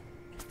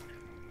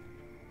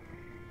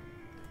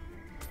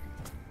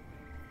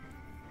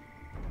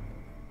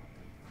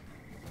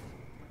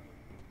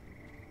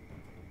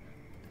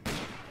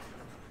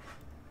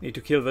 Need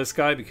to kill this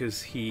guy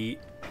because he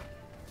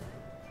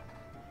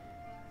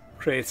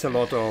creates a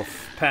lot of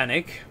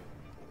panic.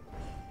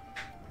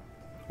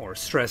 Or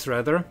stress,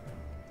 rather.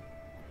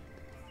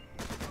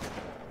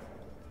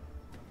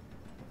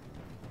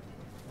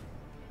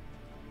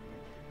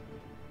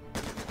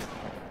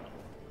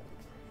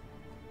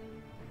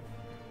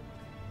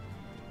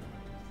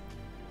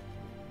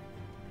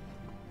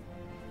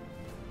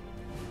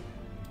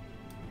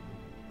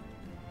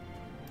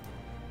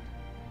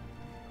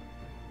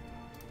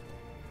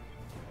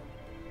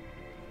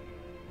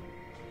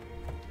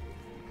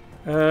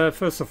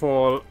 First of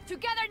all,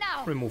 Together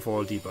now! remove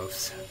all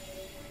debuffs.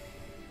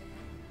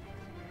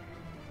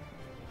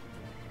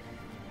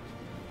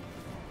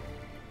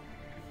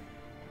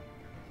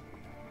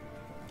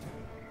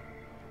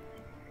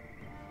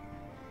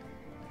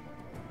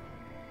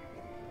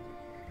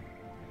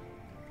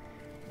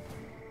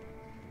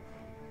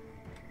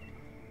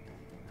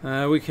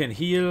 We can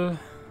heal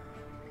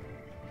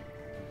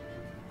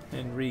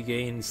and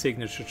regain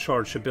signature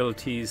charge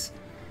abilities.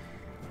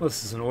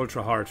 This is an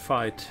ultra hard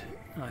fight.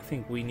 I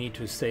think we need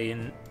to stay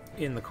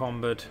in the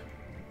combat.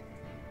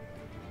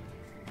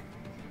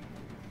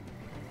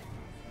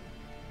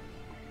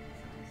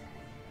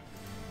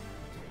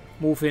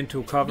 Move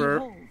into cover.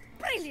 Behold.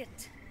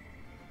 Brilliant!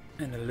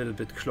 And a little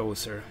bit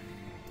closer.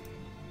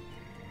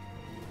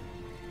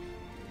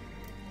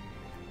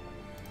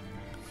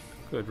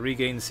 Good.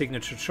 Regain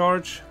signature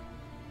charge.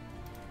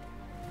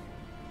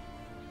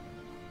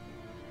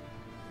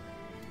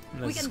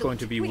 And this is going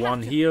to be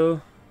one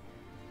heal.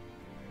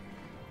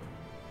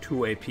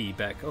 2 AP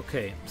back.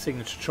 Okay.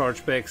 Signature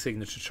charge back,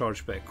 signature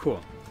charge back.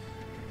 Cool.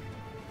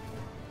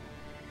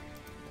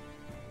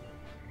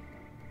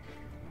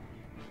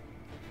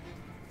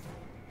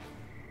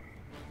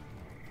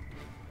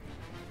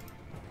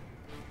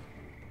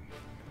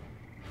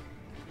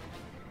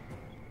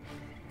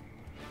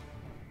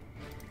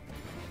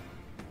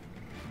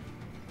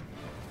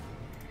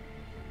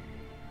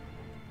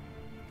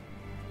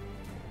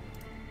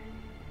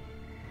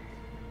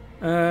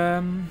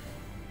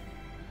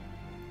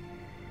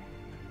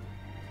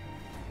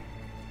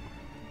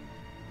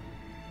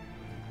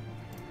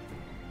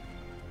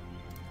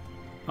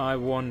 I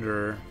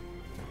wonder.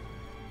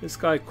 This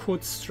guy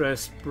could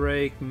stress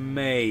break,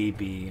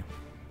 maybe,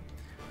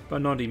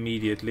 but not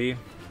immediately.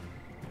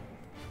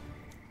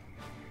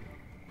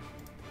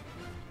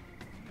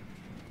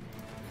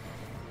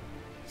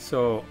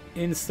 So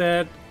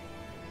instead,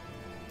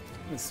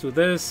 let's do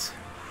this.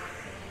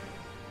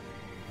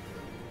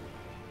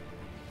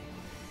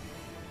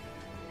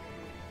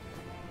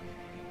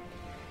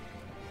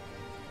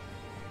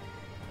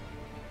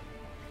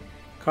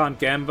 Can't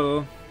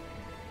gamble.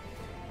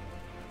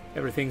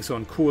 Everything's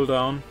on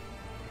cooldown.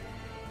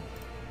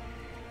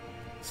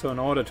 So in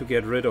order to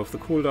get rid of the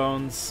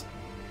cooldowns,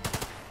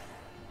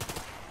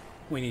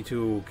 we need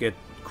to get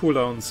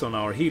cooldowns on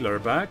our healer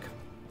back,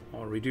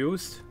 or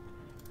reduced.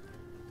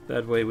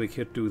 That way we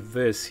could do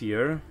this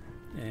here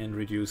and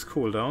reduce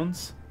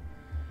cooldowns.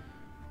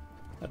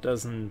 That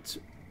doesn't,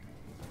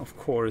 of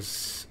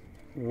course,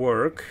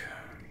 work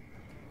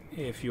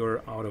if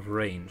you're out of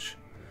range.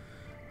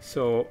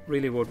 So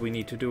really what we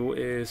need to do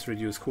is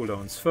reduce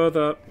cooldowns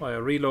further by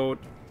a reload.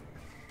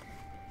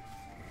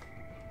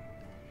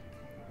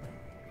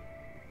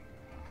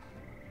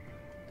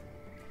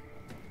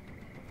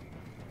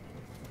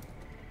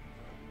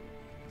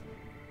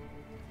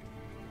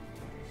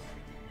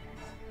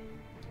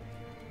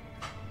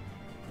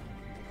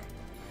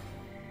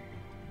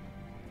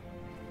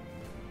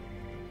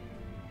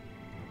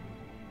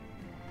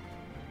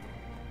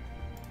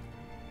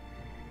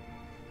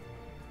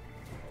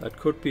 That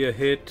could be a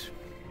hit,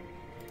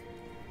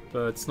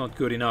 but it's not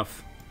good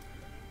enough.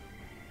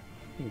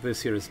 I think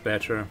this here is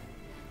better.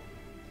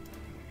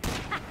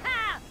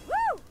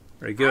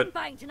 Very good.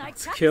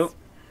 That's a kill.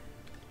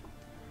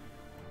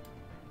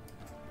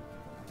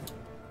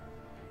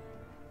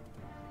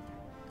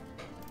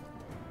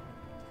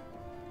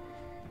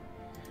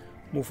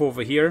 Move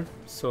over here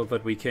so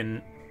that we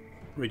can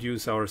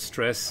reduce our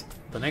stress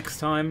the next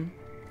time.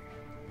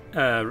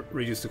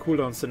 Reduce the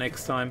cooldowns the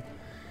next time.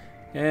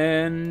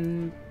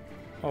 And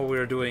all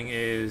we're doing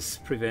is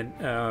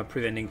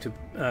preventing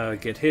to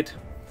get hit.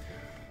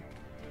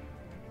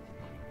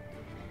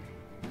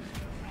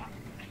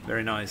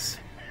 Very nice.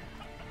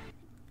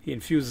 He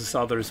infuses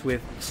others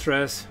with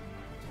stress.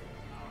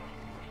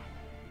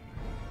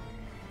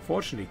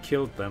 Fortunately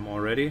killed them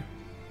already.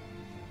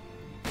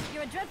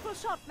 You're a dreadful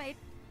shot, mate.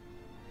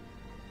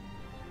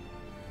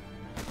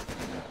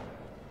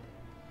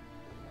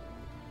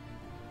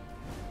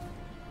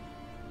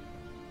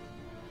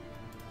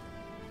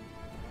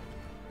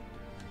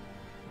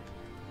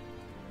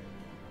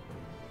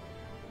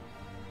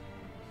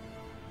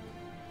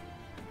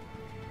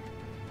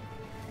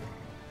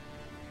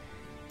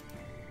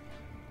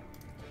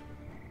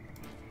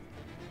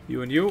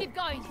 You and you Keep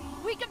going.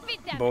 We can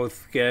beat them.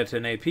 both get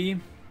an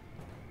AP.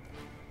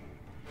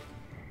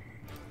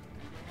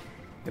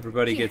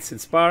 Everybody Here. gets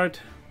inspired.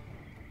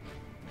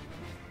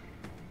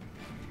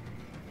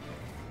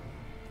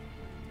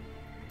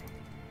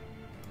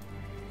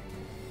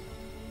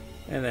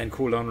 And then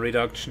cooldown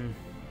reduction.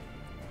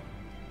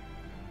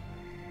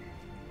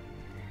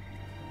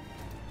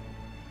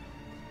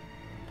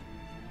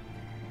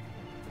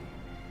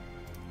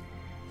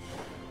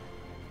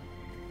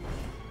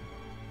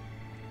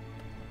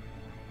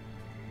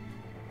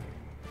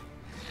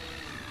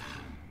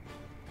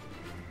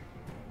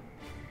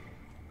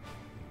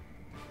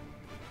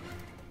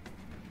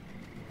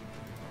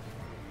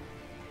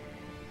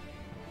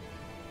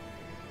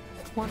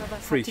 One of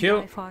us Free had to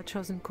kill. die for our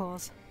chosen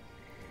cause.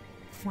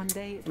 One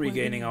day it will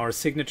Regaining be. our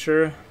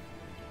signature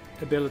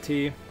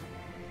ability.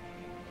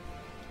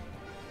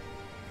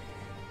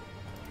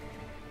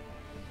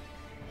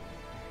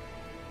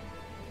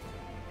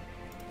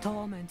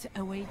 Torment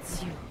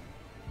awaits you.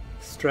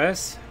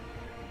 Stress.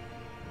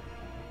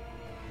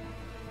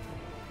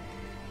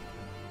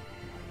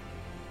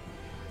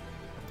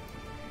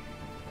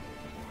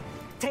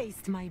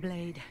 Taste my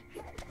blade.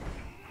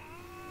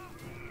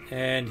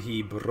 And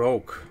he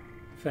broke.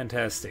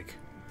 Fantastic.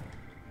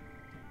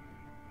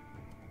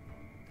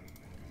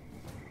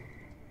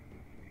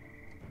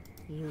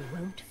 You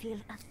won't feel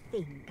a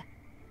thing.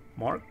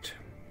 Marked.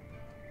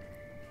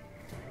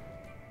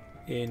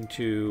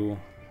 Into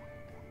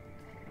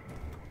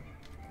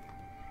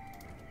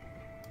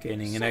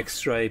gaining an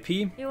extra AP.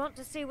 You want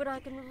to see what I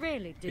can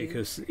really do?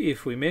 Because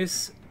if we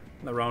miss,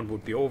 the round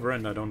would be over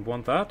and I don't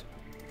want that.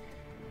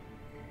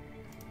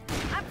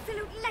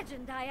 Absolute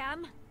legend I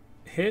am.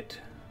 Hit.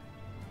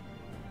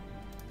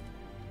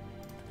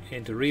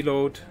 Into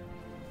reload.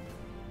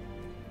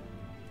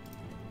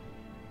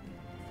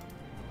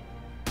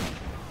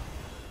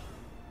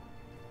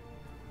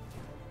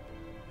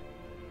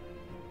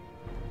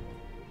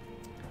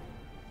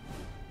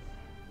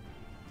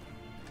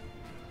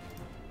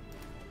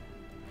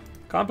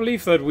 Can't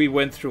believe that we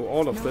went through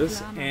all of No this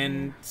drama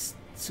and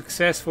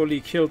successfully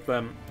killed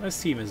them.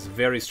 This team is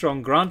very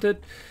strong. Granted,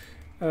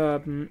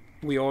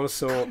 we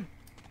also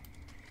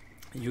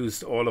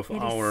used all of It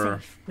is our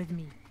safe with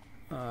me.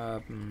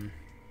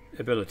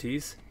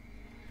 abilities.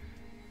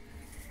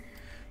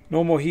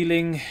 No more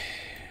healing.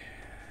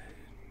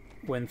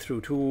 Went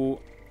through 2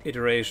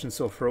 iterations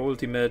of her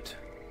ultimate.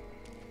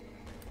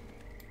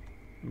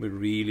 We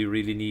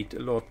really need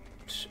a lot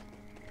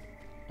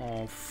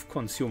of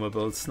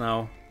consumables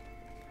now.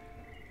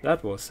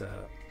 That was A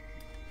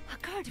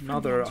card from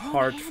another the Andromeda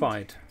hard hand.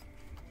 fight.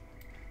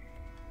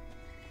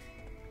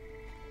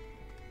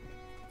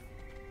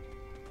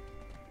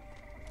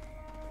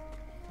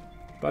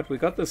 But we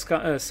got the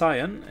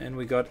Syken and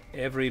we got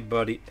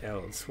everybody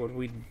else. What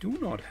we do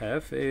not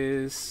have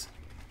is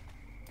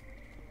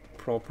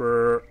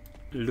proper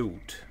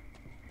loot.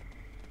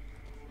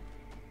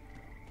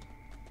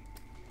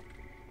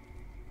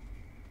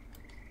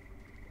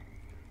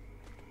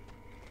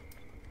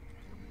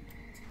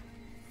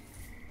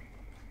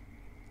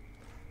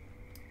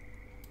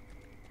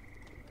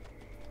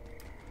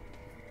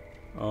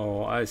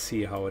 Oh, I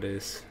see how it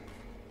is.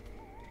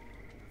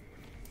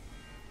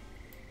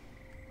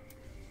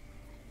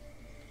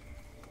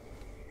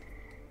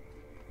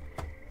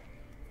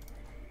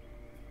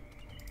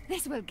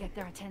 This will get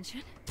their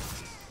attention.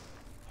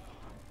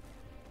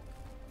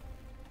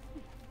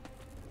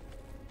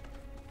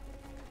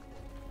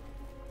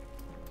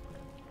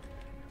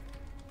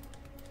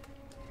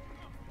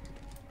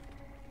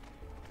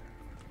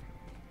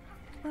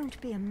 Won't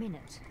be a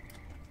minute.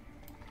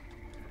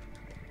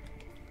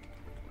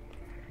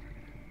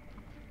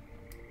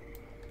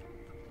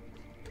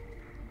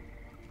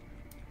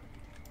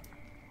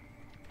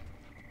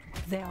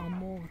 There are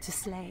more to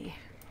slay.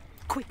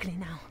 Quickly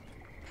now.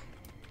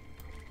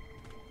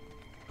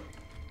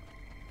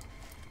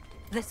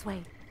 This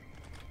way.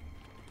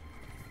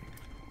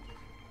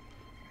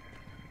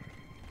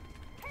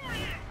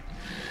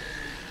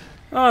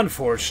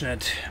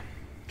 Unfortunate.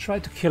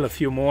 Tried to kill a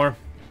few more.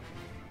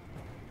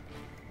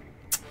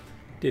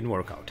 Didn't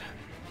work out.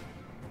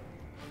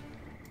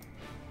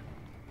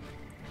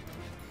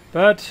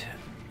 But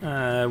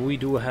we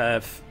do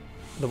have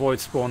the Void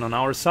Spawn on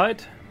our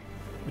side,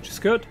 which is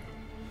good.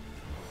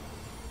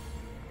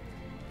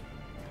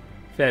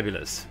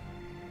 Fabulous.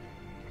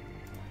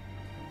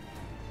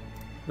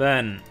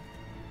 Then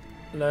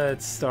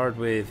let's start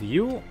with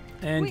you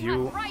and We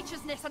you have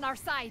righteousness on our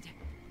side.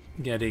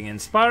 getting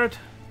inspired.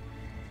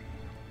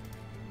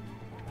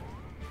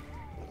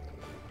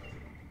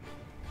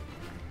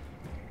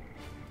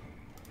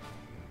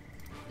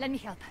 Let me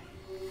help.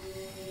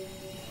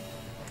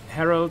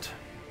 Herald.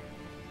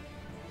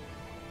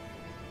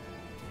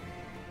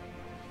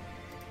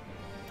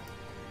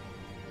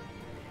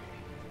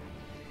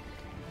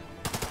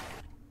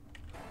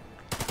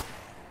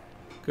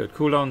 Good,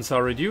 cooldowns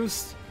are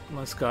reduced.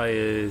 This guy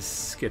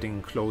is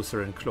getting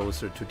closer and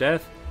closer to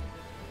death.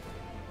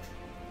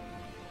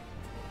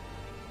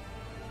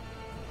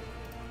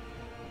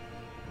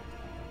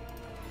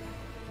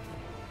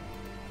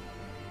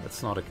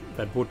 That's not a,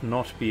 that would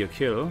not be a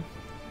kill.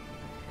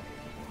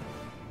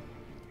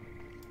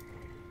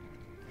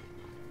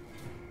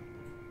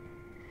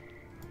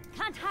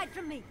 Can't hide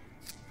from me.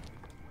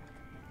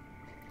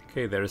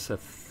 Okay, there's a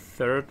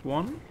third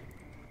one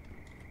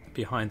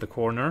behind the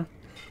corner.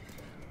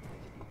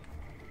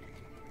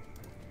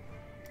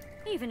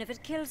 Even if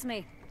it kills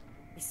me.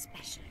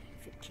 Especially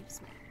if it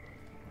kills me.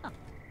 Oh.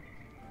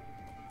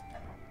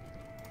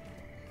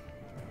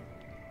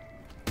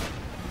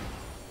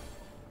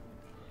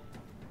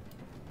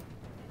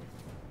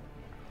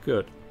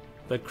 Good.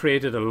 That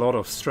created a lot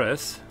of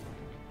stress.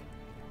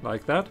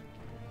 Like that.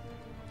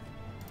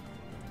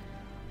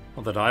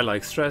 Not that I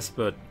like stress,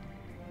 but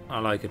I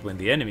like it when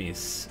the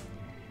enemies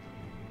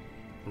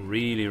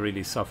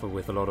really suffer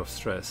with a lot of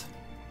stress.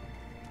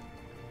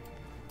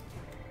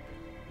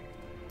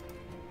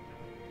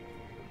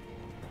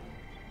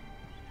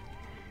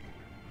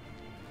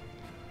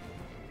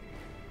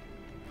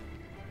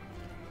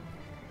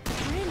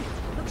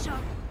 Look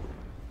sharp.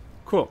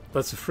 Cool,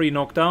 that's a free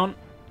knockdown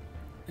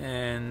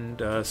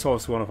and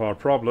solves one of our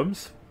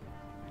problems.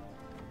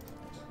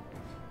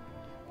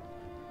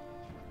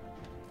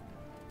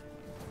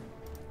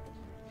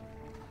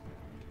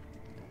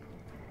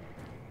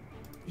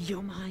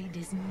 Your mind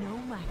is no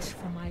match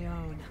for my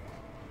own.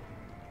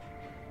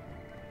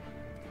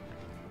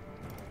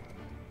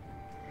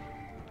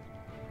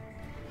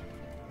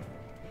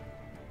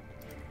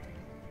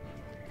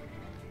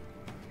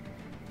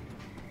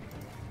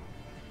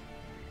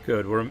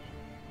 Good, we're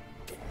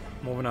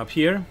moving up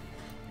here.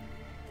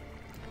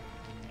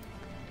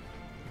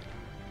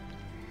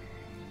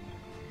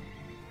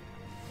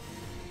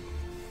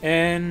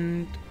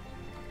 And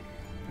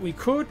we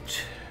could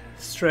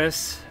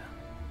stress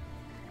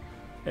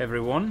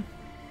everyone,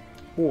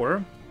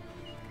 or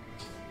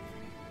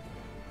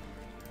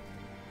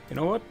you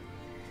know what?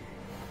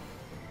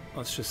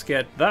 Let's just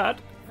get that,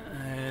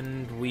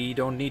 and we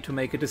don't need to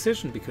make a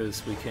decision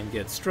because we can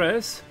get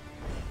stress.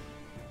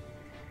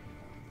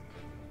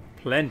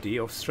 Plenty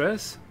of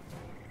stress,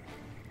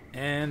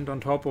 and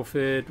on top of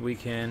it we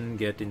can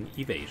get an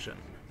evasion.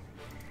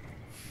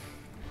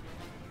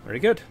 Very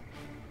good.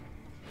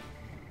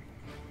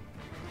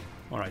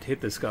 Alright,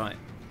 hit this guy.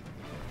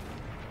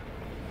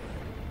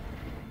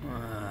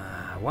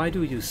 Why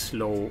do you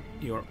slow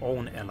your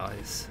own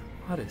allies?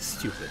 That is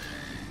stupid.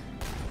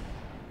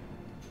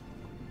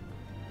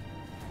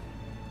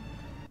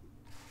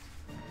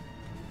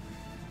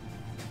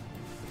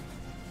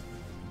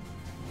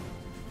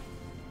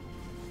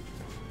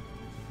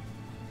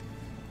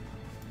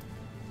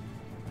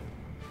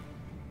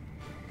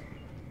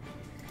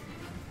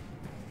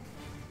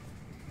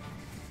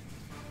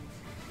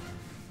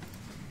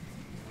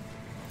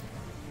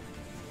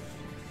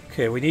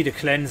 Okay, we need a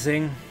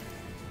cleansing.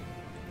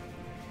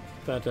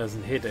 That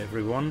doesn't hit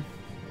everyone.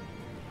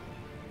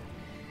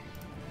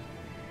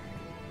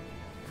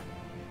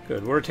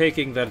 Good, we're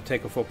taking that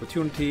attack of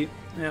opportunity.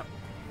 Yeah,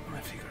 I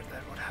figured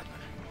that would happen.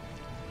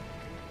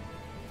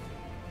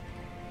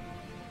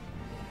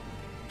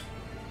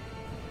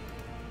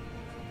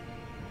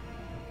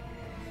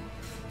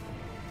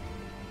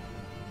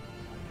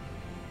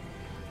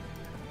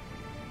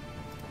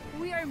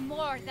 We are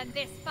more than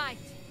this fight.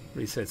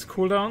 Resets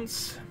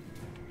cooldowns.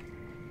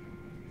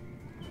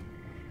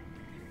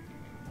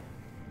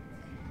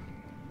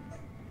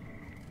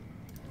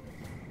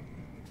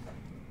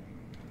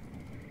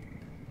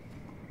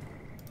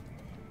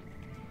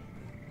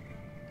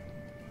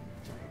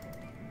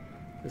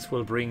 This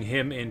will bring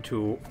him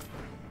into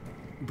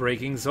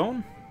breaking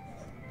zone.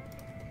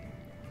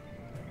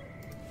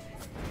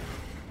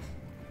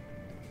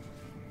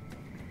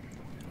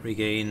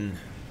 Regain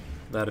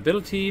that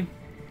ability.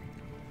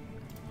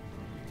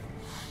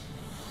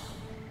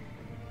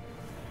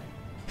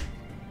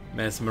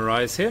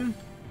 Mesmerize him.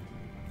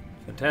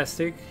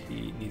 Fantastic.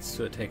 He needs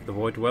to attack the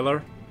Void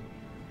Dweller.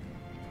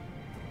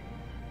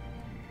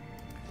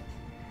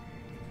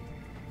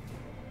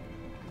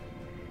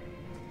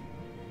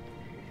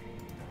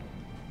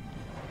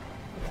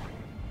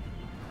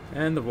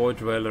 And the Void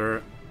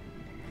Dweller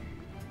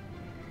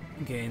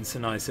gains a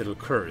nice little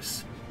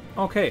curse.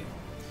 Okay,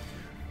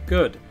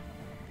 good.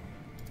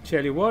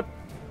 Tell you what,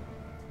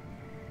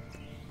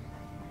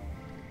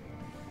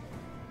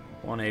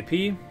 1 AP.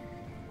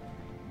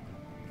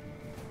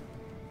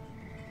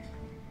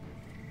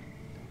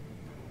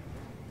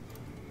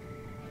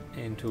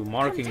 Into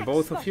marking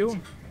both of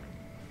you.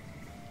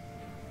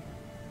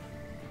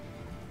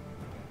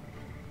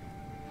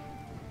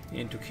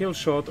 Into kill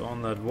shot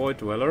on that Void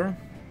Dweller.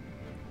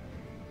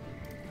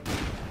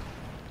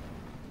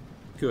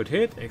 Good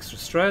hit, extra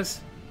stress.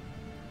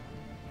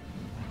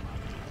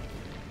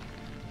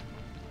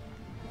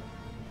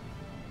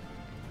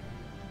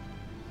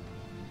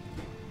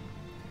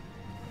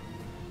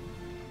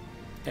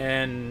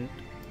 And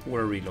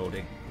we're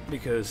reloading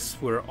because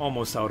we're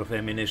almost out of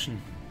ammunition.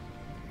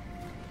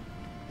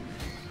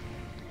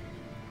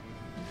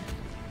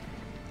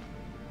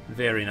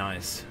 Very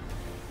nice.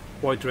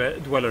 Void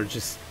Dweller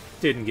just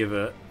didn't give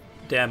a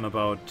damn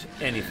about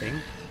anything.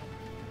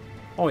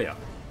 Oh yeah.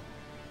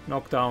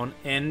 Knockdown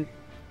and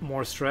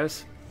more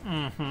stress.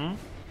 Mm-hmm.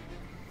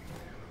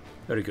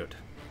 Very good.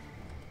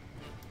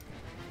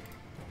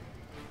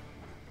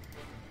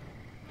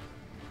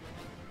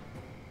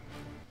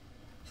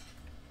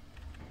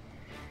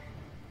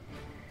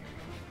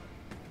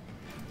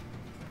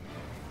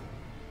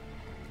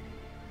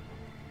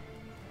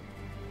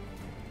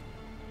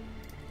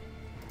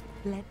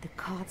 Let the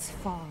cards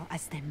fall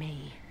as they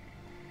may.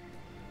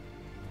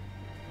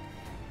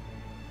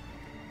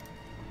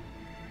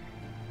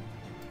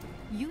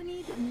 You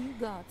need new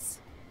gods.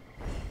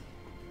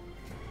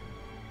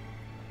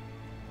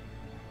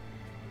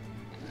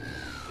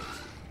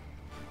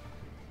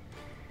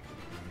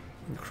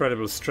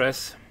 Incredible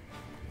stress.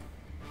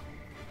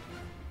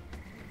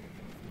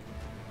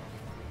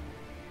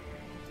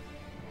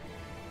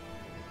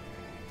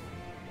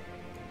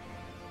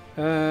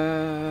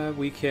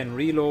 We can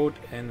reload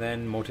and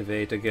then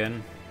motivate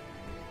again.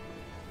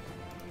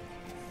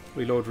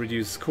 Reload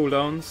reduces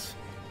cooldowns.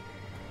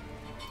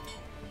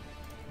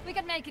 We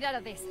can make it out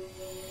of this.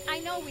 I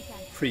know we can.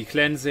 Free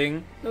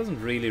cleansing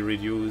doesn't really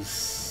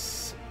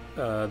reduce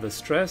the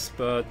stress,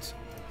 but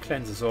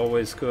cleanse is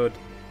always good.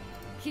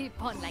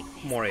 Keep on like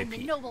this. More and AP.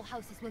 the noble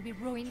houses will be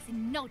ruins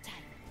in no time.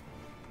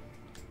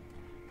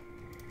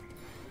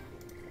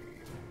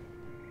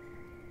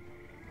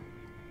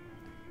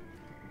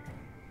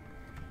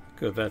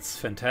 Good, that's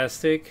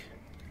fantastic.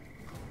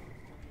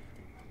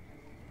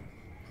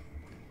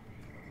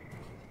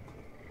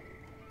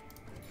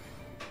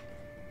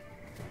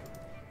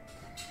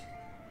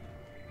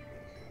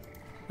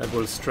 That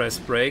will stress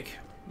break.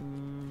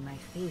 My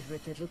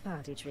favorite little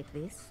party trick,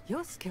 this.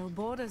 Your skill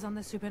borders on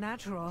the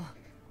supernatural.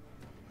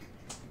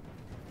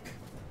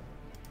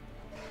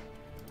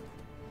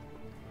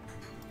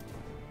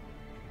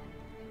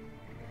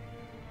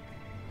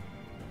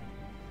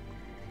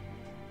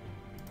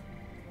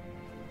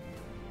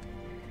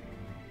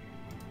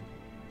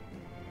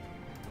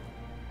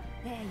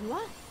 There you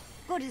are.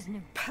 Good as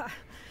new.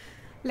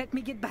 Let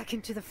me get back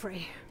into the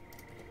fray.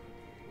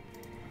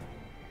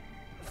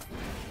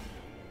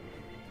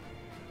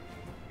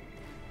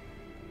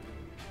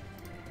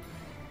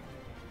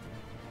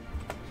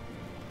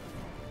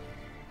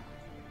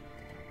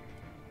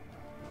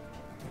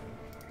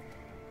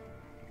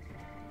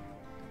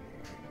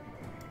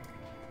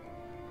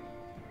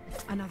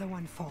 Another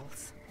one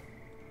falls.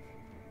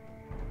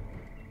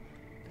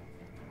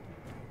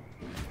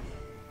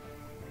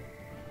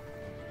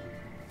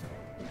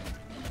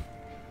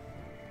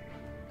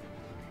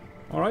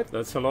 Alright,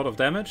 that's a lot of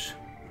damage.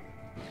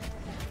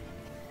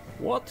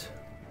 What?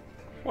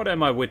 What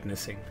am I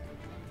witnessing?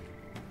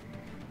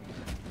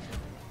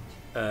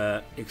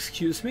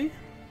 Excuse me?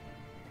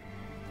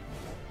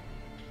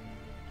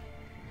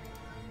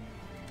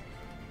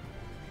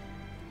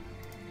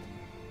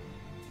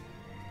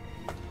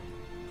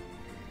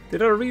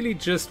 Did I really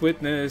just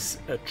witness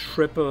a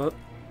triple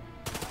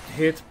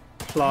hit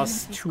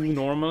plus 2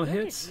 normal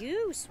hits?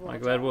 You,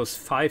 Like that was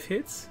 5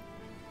 hits?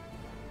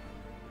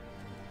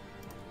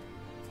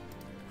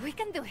 We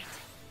can do it.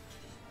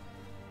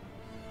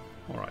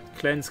 Alright,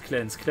 cleanse,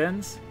 cleanse,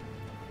 cleanse.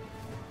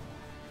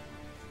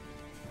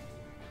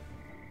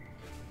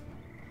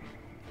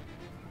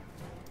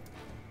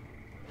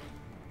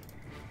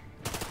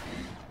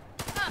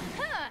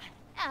 Aha!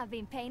 I've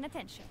been paying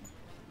attention.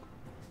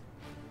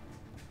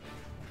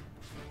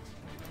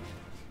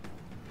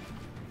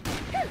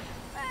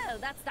 Well,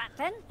 that's that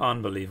then.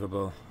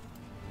 Unbelievable.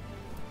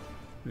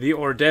 The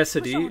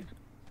audacity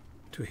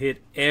to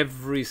hit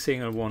every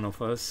single one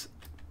of us.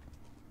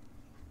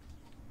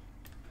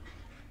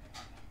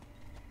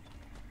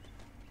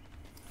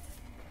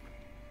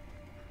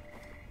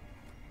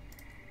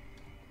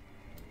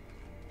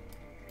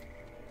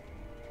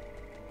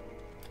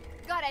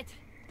 Got it.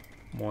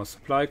 More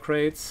supply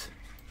crates.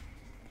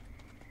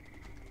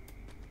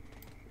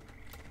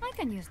 I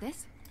can use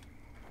this.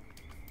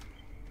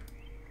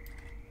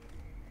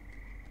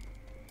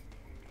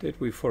 Did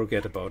we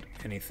forget about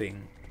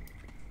anything?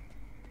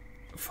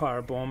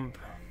 Firebomb.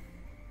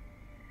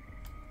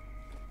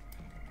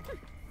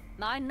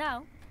 Mine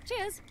now.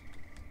 Cheers.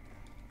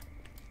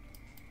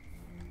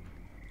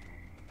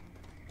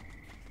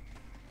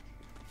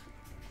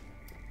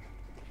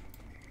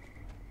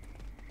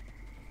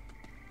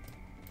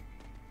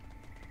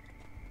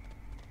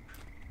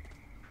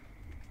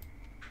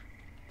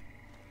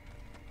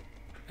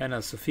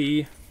 Anna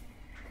Sophie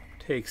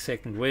takes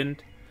second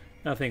wind.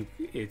 I think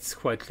it's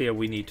quite clear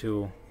we need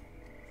to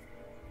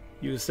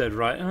use that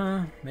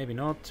right. Maybe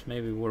not.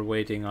 Maybe we're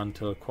waiting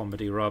until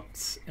combat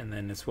erupts and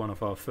then it's one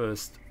of our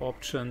first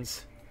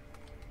options.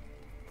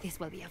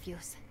 This will be of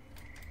use.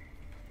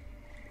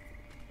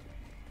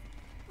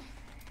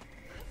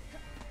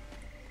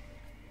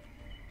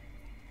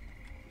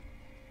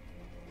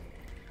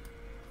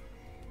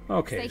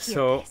 Okay, Stay here,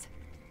 so please.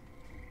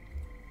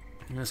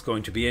 that's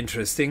going to be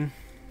interesting.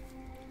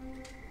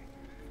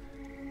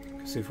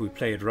 Because if we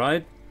play it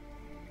right,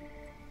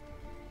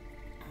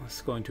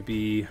 it's going to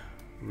be,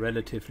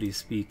 relatively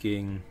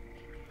speaking,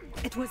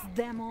 It was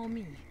them or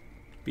me.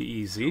 be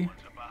easy.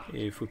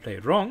 If we play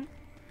it wrong,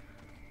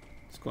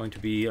 it's going to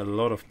be a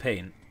lot of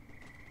pain.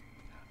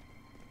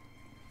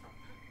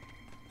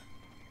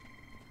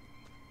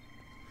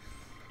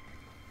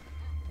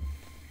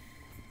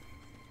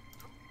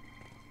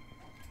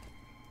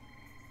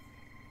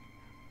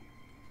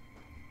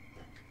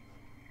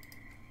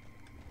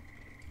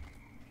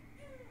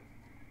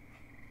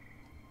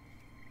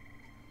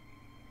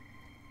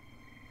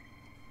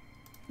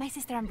 My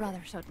sister and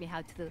brother showed me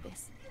how to do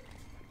this.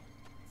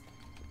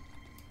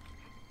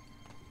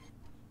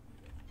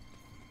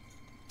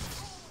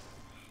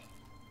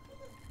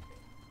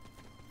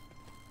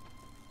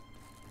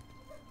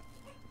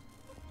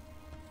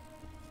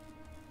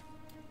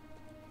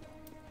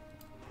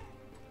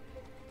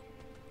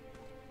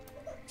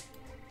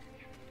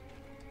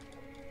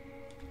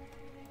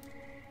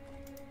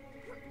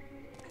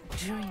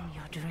 Dream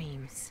your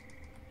dreams.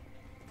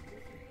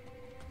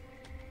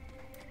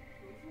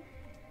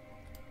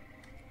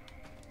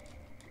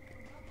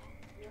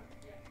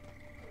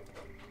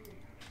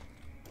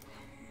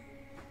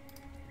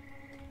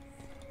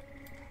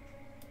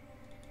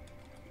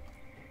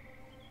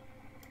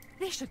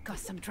 This should cause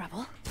some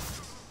trouble.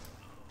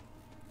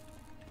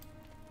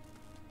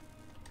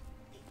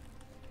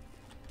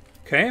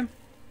 Okay.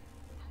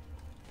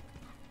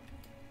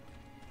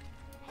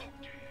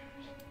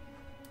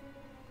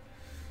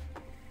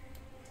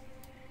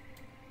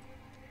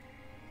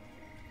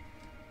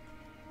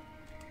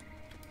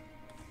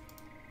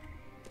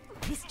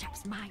 This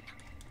chap's mine.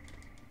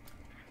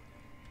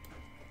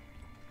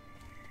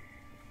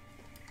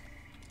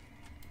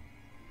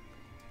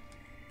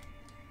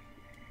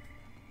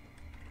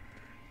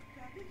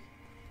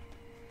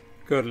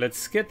 Good,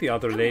 let's get the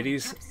other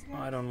ladies.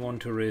 I don't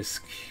want to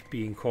risk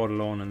being caught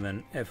alone and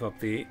then F up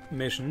the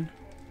mission.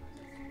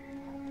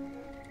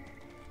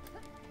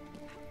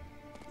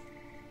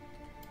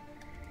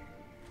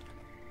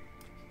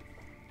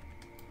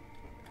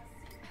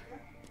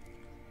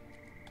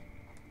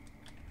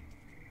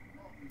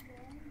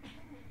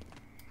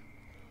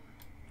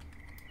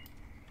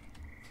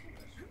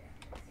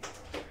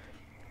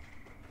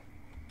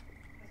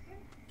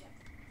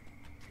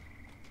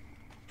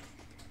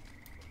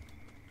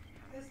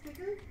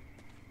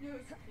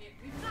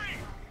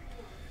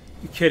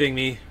 You kidding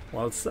me?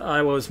 Whilst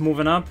I was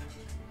moving up.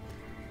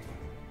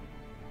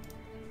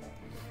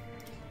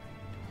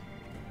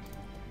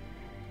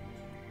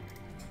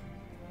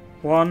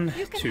 One,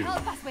 You can two.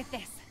 help us with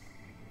this.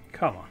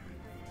 Come on.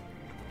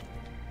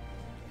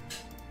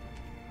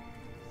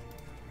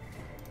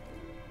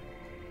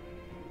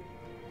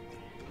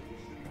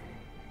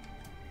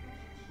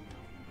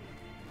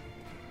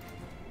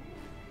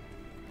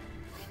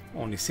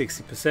 Only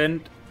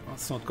 60%.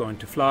 That's not going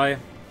to fly.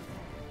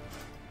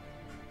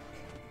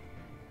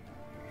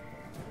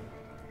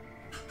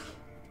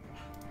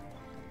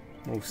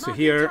 Moves to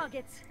Marking here.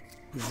 targets.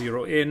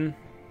 Zero in.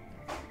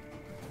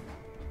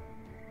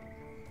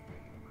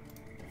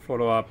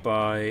 Follow up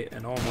by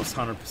an almost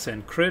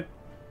 100% crit.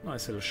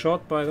 Nice little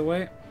shot, by the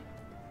way.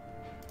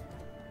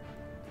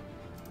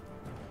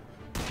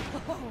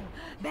 Oh,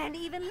 barely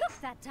even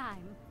looked that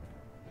time.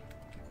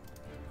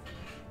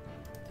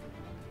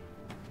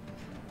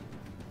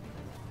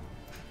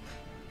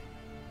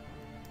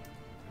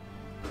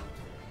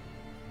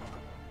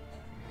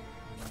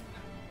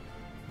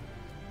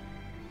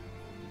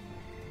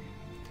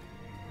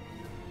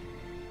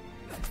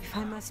 If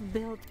I must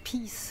build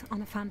peace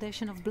on a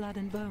foundation of blood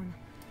and bone,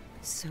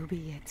 so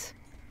be it.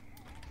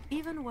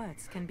 Even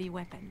words can be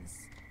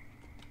weapons.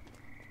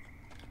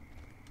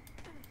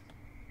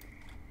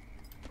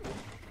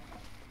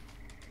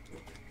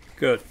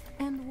 Good.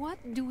 And what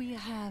do we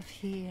have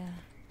here?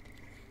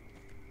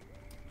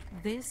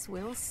 This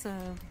will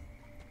serve.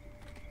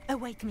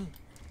 Await me.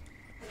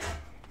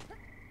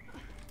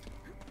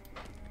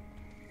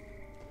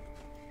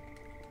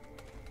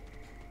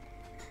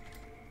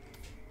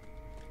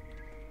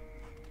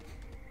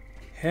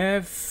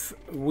 Have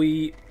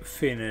we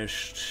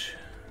finished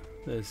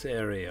this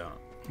area?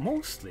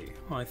 Mostly.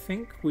 I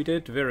think we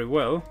did very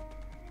well.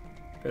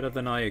 Better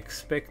than I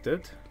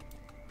expected.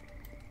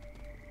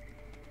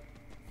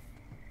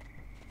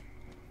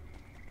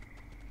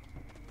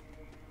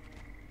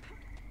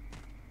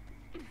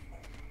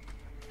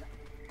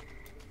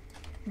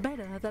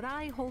 Better that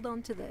I hold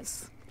on to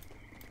this.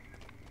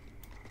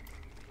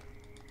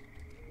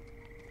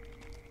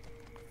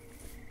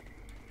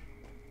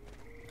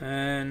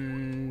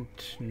 And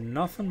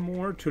nothing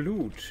more to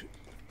loot.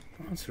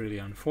 That's really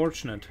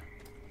unfortunate.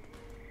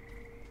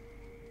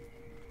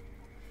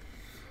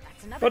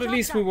 That's another But at job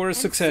least we done. were And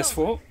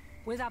successful. so,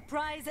 with our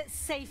prize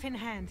safe in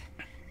hand,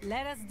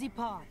 let us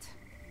depart.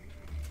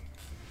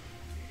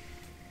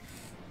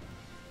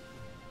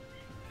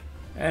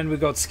 And we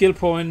got skill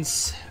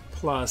points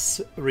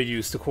plus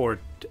reduce the court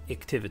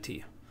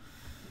activity.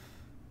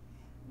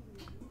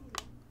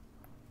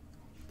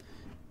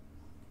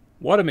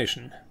 What a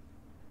mission.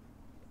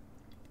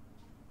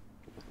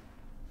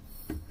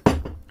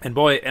 And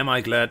boy, am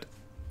I glad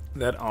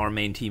that our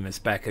main team is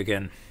back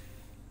again.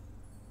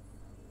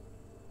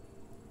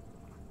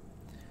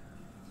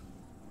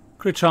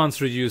 Crit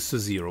chance reduced to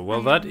 0.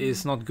 Well, that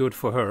is not good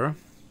for her.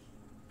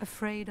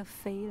 Afraid of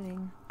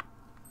failing.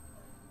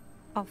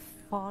 Of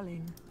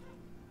falling.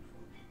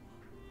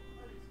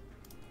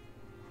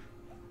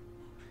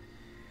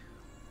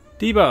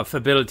 Debuff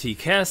ability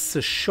casts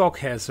a shock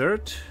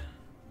hazard.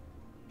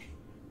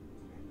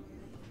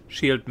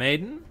 Shield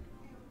Maiden.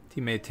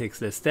 Teammate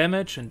takes less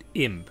damage. And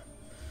Imp.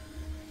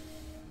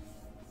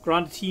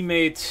 Grant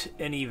teammate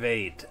an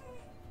evade.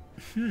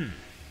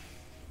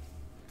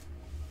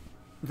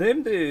 The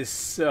Imp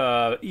is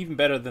even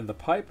better than the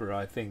Piper,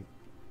 I think.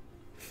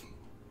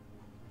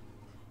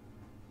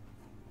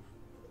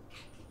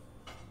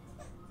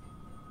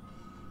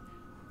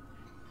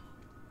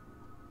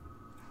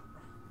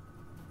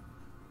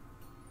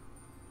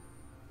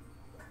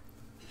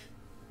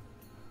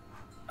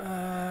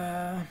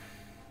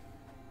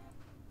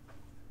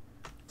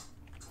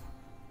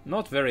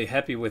 Not very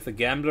happy with the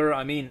Gambler.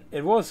 I mean,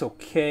 it was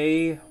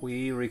okay.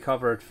 We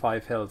recovered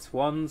 5 health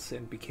once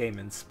and became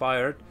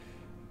inspired.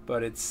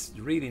 But it's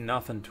really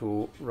nothing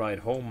to write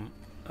home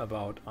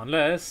about.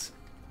 Unless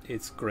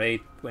it's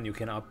great when you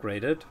can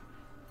upgrade it.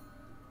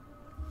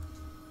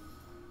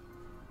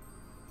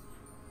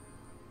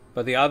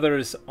 But the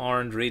others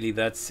aren't really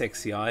that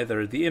sexy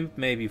either. The Imp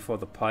maybe for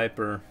the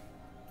Piper.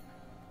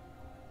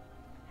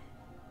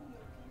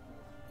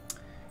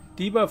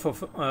 Debuff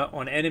of,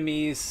 on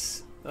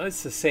enemies,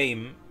 it's the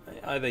same.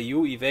 Either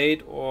you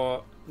evade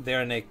or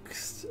their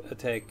next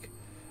attack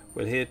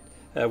will hit,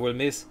 will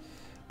miss.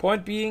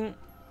 Point being,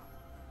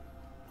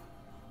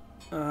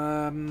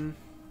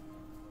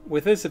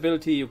 with this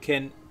ability you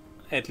can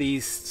at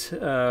least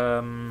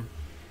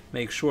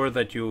make sure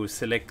that you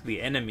select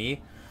the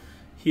enemy.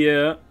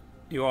 Here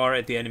you are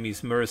at the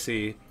enemy's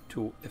mercy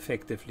to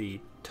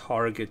effectively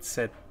target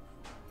set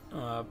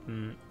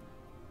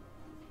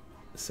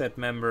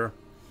member.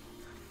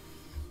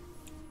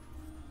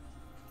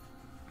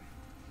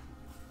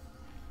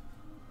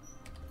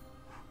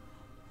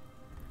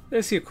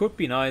 This here could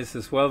be nice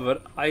as well,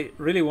 but I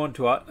really want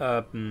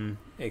to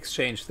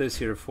exchange this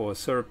here for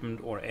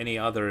Serpent or any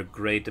other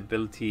great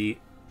ability.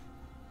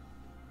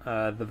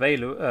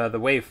 The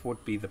Wave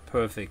would be the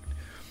perfect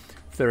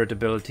third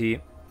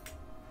ability.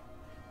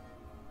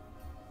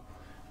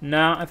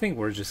 Nah, I think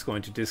we're just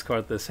going to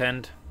discard this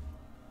hand.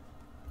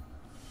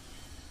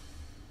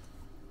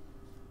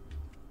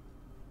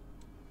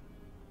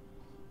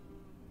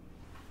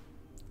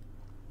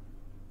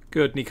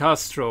 Good,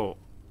 Nicastro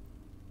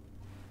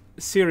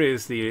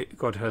seriously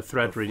got her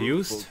threat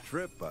reduced.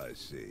 Trip, I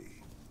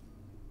see.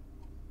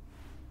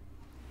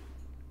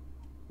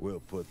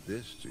 We'll put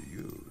this to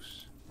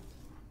use.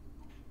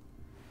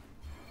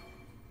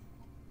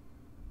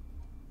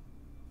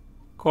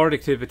 Court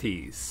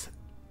activities.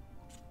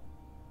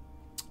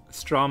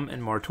 Strum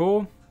and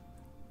Marteau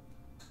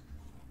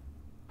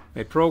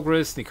made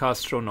progress.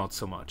 Nicastro not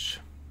so much.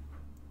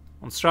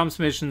 On Strum's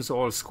missions,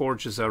 all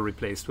Scourges are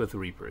replaced with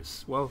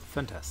Reapers. Well,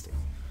 fantastic.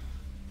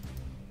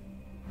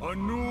 A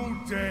new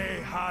day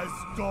has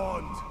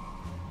dawned.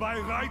 By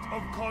right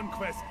of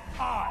conquest,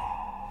 I,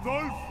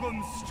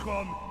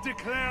 Wolframstrom,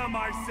 declare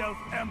myself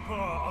Emperor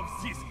of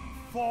this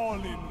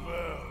fallen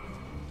world.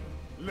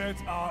 Let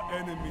our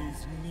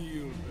enemies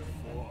kneel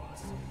before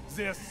us,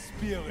 their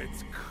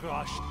spirits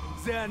crushed,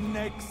 their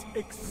necks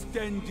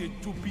extended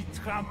to be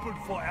trampled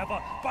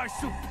forever by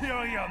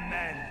superior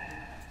men.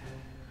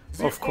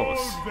 The Of course.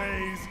 old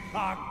ways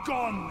are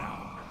gone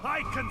now.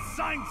 I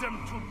consign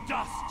them to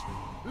dust.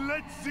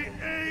 Let the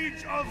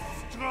age of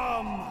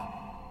Strum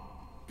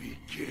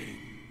begin.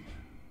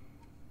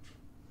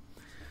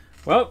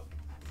 Well,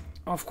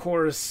 of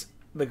course,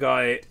 the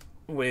guy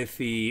with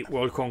the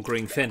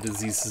world-conquering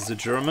fantasies is a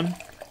German.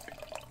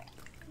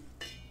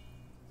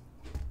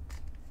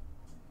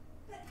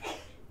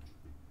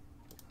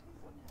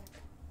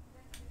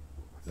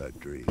 That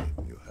dream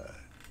you had,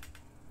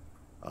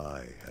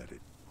 I had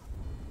it.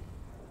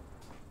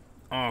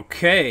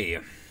 Okay.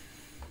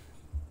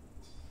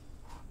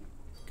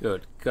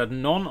 Good. Got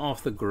none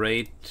of the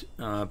great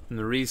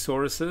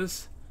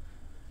resources.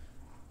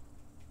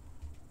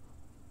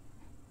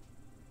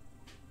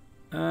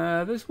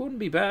 This wouldn't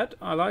be bad.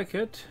 I like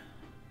it.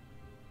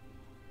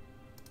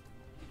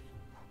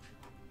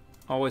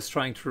 Always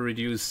trying to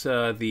reduce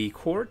the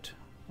court.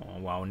 Oh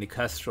wow,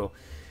 Nicastro.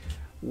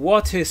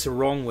 What is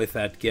wrong with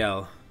that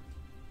gal?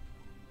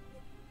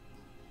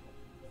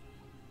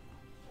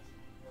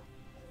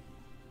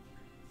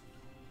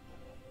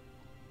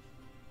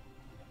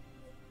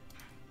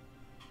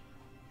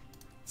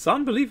 It's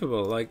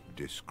unbelievable, like...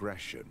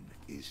 Discretion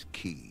is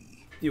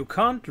key. You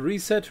can't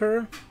reset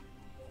her.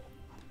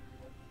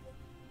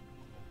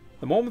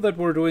 The moment that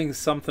we're doing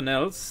something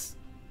else...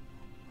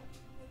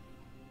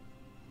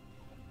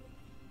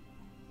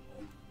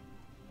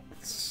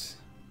 It's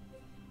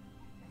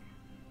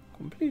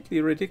completely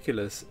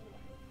ridiculous.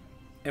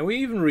 And we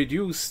even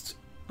reduced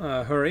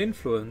her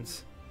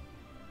influence.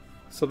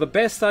 So the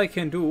best I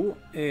can do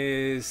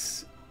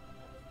is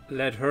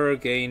let her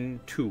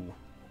gain 2.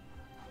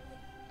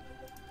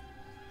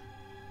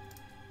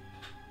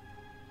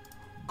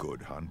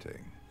 Good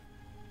hunting.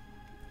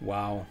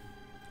 Wow.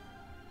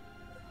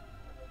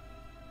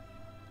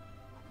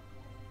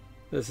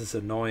 This is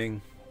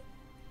annoying.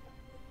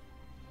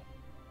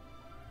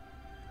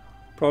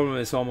 Problem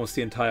is almost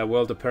the entire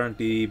world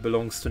apparently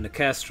belongs to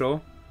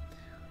Nicastro.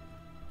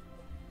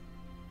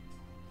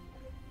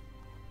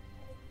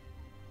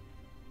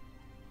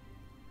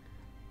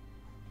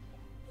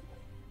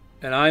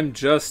 And I'm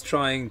just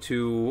trying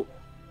to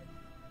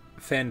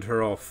fend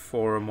her off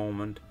for a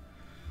moment.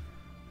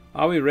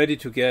 Are we ready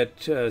to get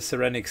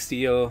Serenic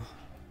Steel?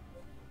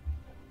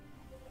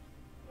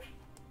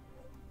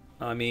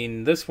 I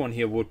mean, this one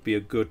here would be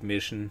a good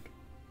mission.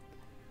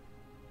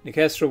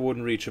 Nicastro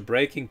wouldn't reach a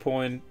breaking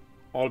point,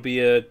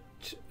 albeit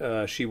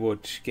she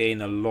would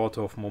gain a lot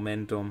of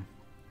momentum.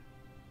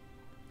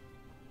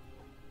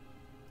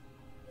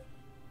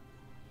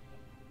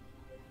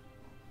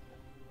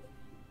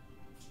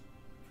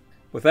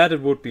 With that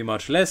it would be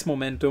much less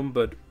momentum,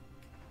 but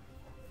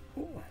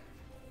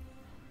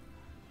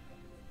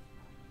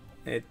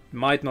it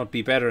might not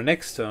be better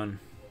next turn.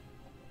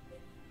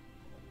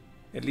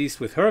 At least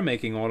with her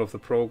making all of the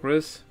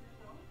progress.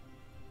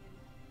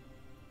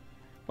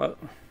 Well,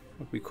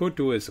 what we could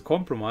do is a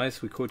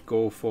compromise. We could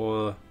go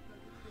for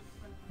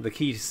the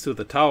keys to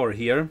the tower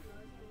here.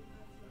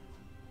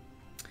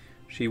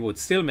 She would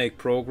still make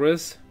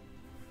progress,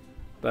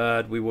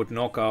 but we would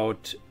knock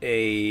out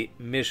a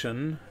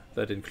mission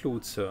that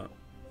includes her.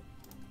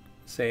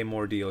 Same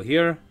ordeal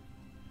here.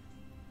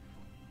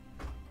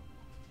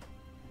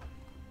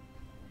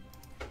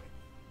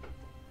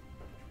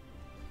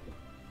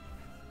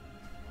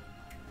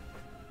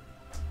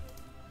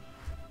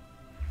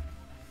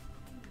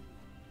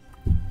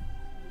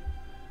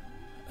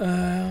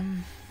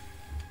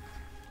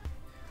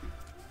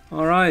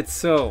 Alright,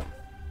 so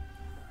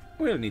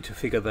we'll need to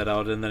figure that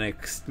out in the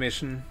next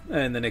mission,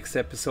 in the next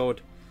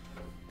episode.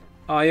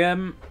 I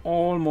am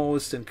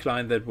almost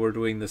inclined that we're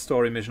doing the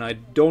story mission. I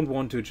don't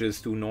want to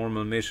just do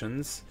normal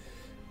missions.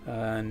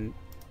 And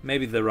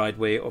maybe the right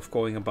way of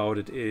going about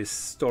it is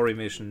story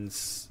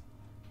missions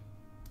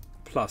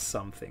plus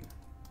something.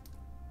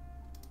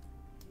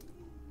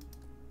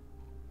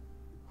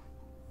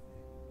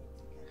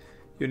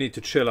 You need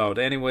to chill out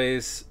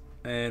anyways,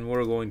 and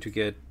we're going to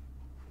get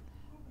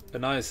a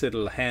nice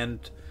little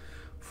hand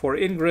for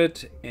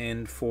Ingrid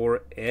and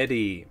for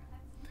Eddie.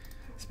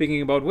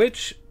 Speaking about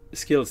which,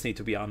 skills need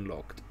to be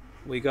unlocked.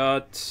 We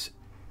got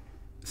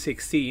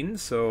 16,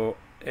 so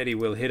Eddie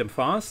will hit him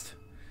fast.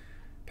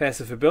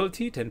 Passive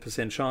ability,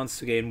 10% chance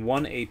to gain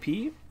 1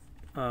 AP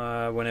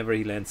whenever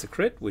he lands a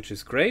crit, which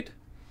is great.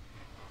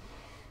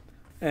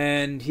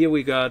 And here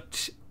we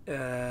got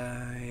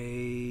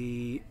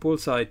a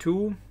bullseye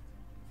 2.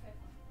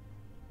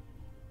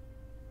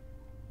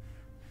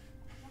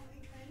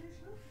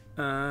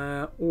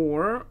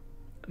 Or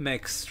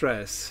max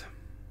stress.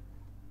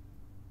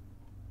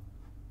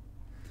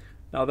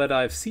 Now that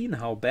I've seen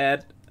how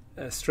bad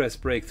a stress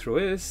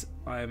breakthrough is,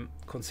 I'm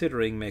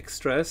considering max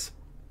stress.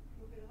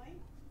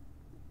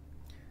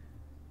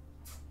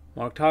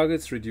 Mark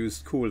targets,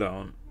 reduced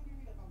cooldown.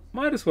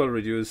 Might as well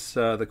reduce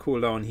the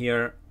cooldown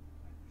here.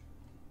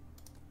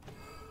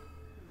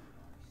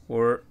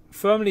 We're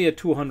firmly at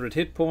 200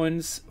 hit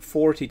points,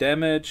 40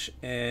 damage,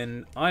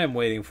 and I am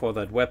waiting for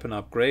that weapon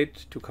upgrade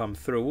to come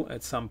through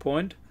at some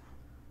point.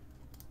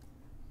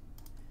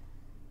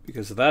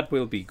 Because that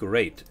will be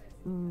great.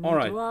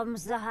 Alright,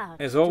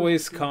 as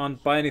always,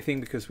 can't buy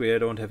anything because we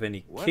don't have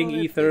any King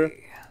Ether.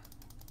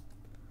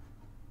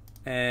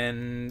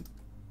 And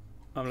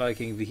I'm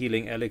liking the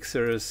healing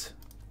elixirs.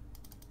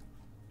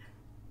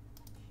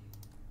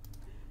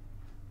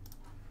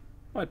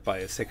 Might buy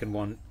a second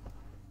one.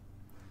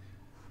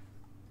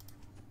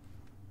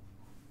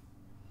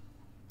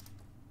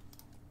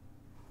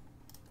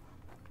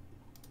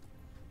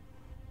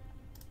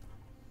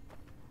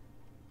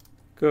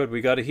 Good,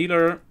 we got a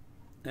healer.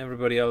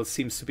 Everybody else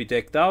seems to be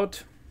decked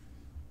out.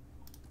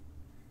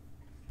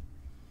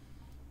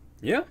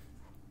 Yeah.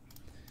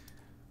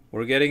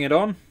 We're getting it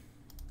on.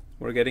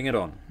 We're getting it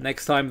on.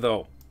 Next time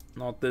though.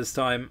 Not this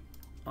time.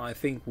 I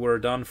think we're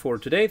done for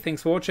today.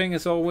 Thanks for watching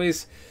as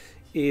always.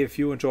 If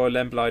you enjoy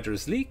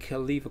Lamplighters League,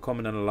 leave a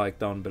comment and a like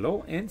down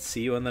below. And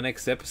see you in the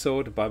next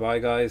episode. Bye bye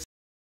guys.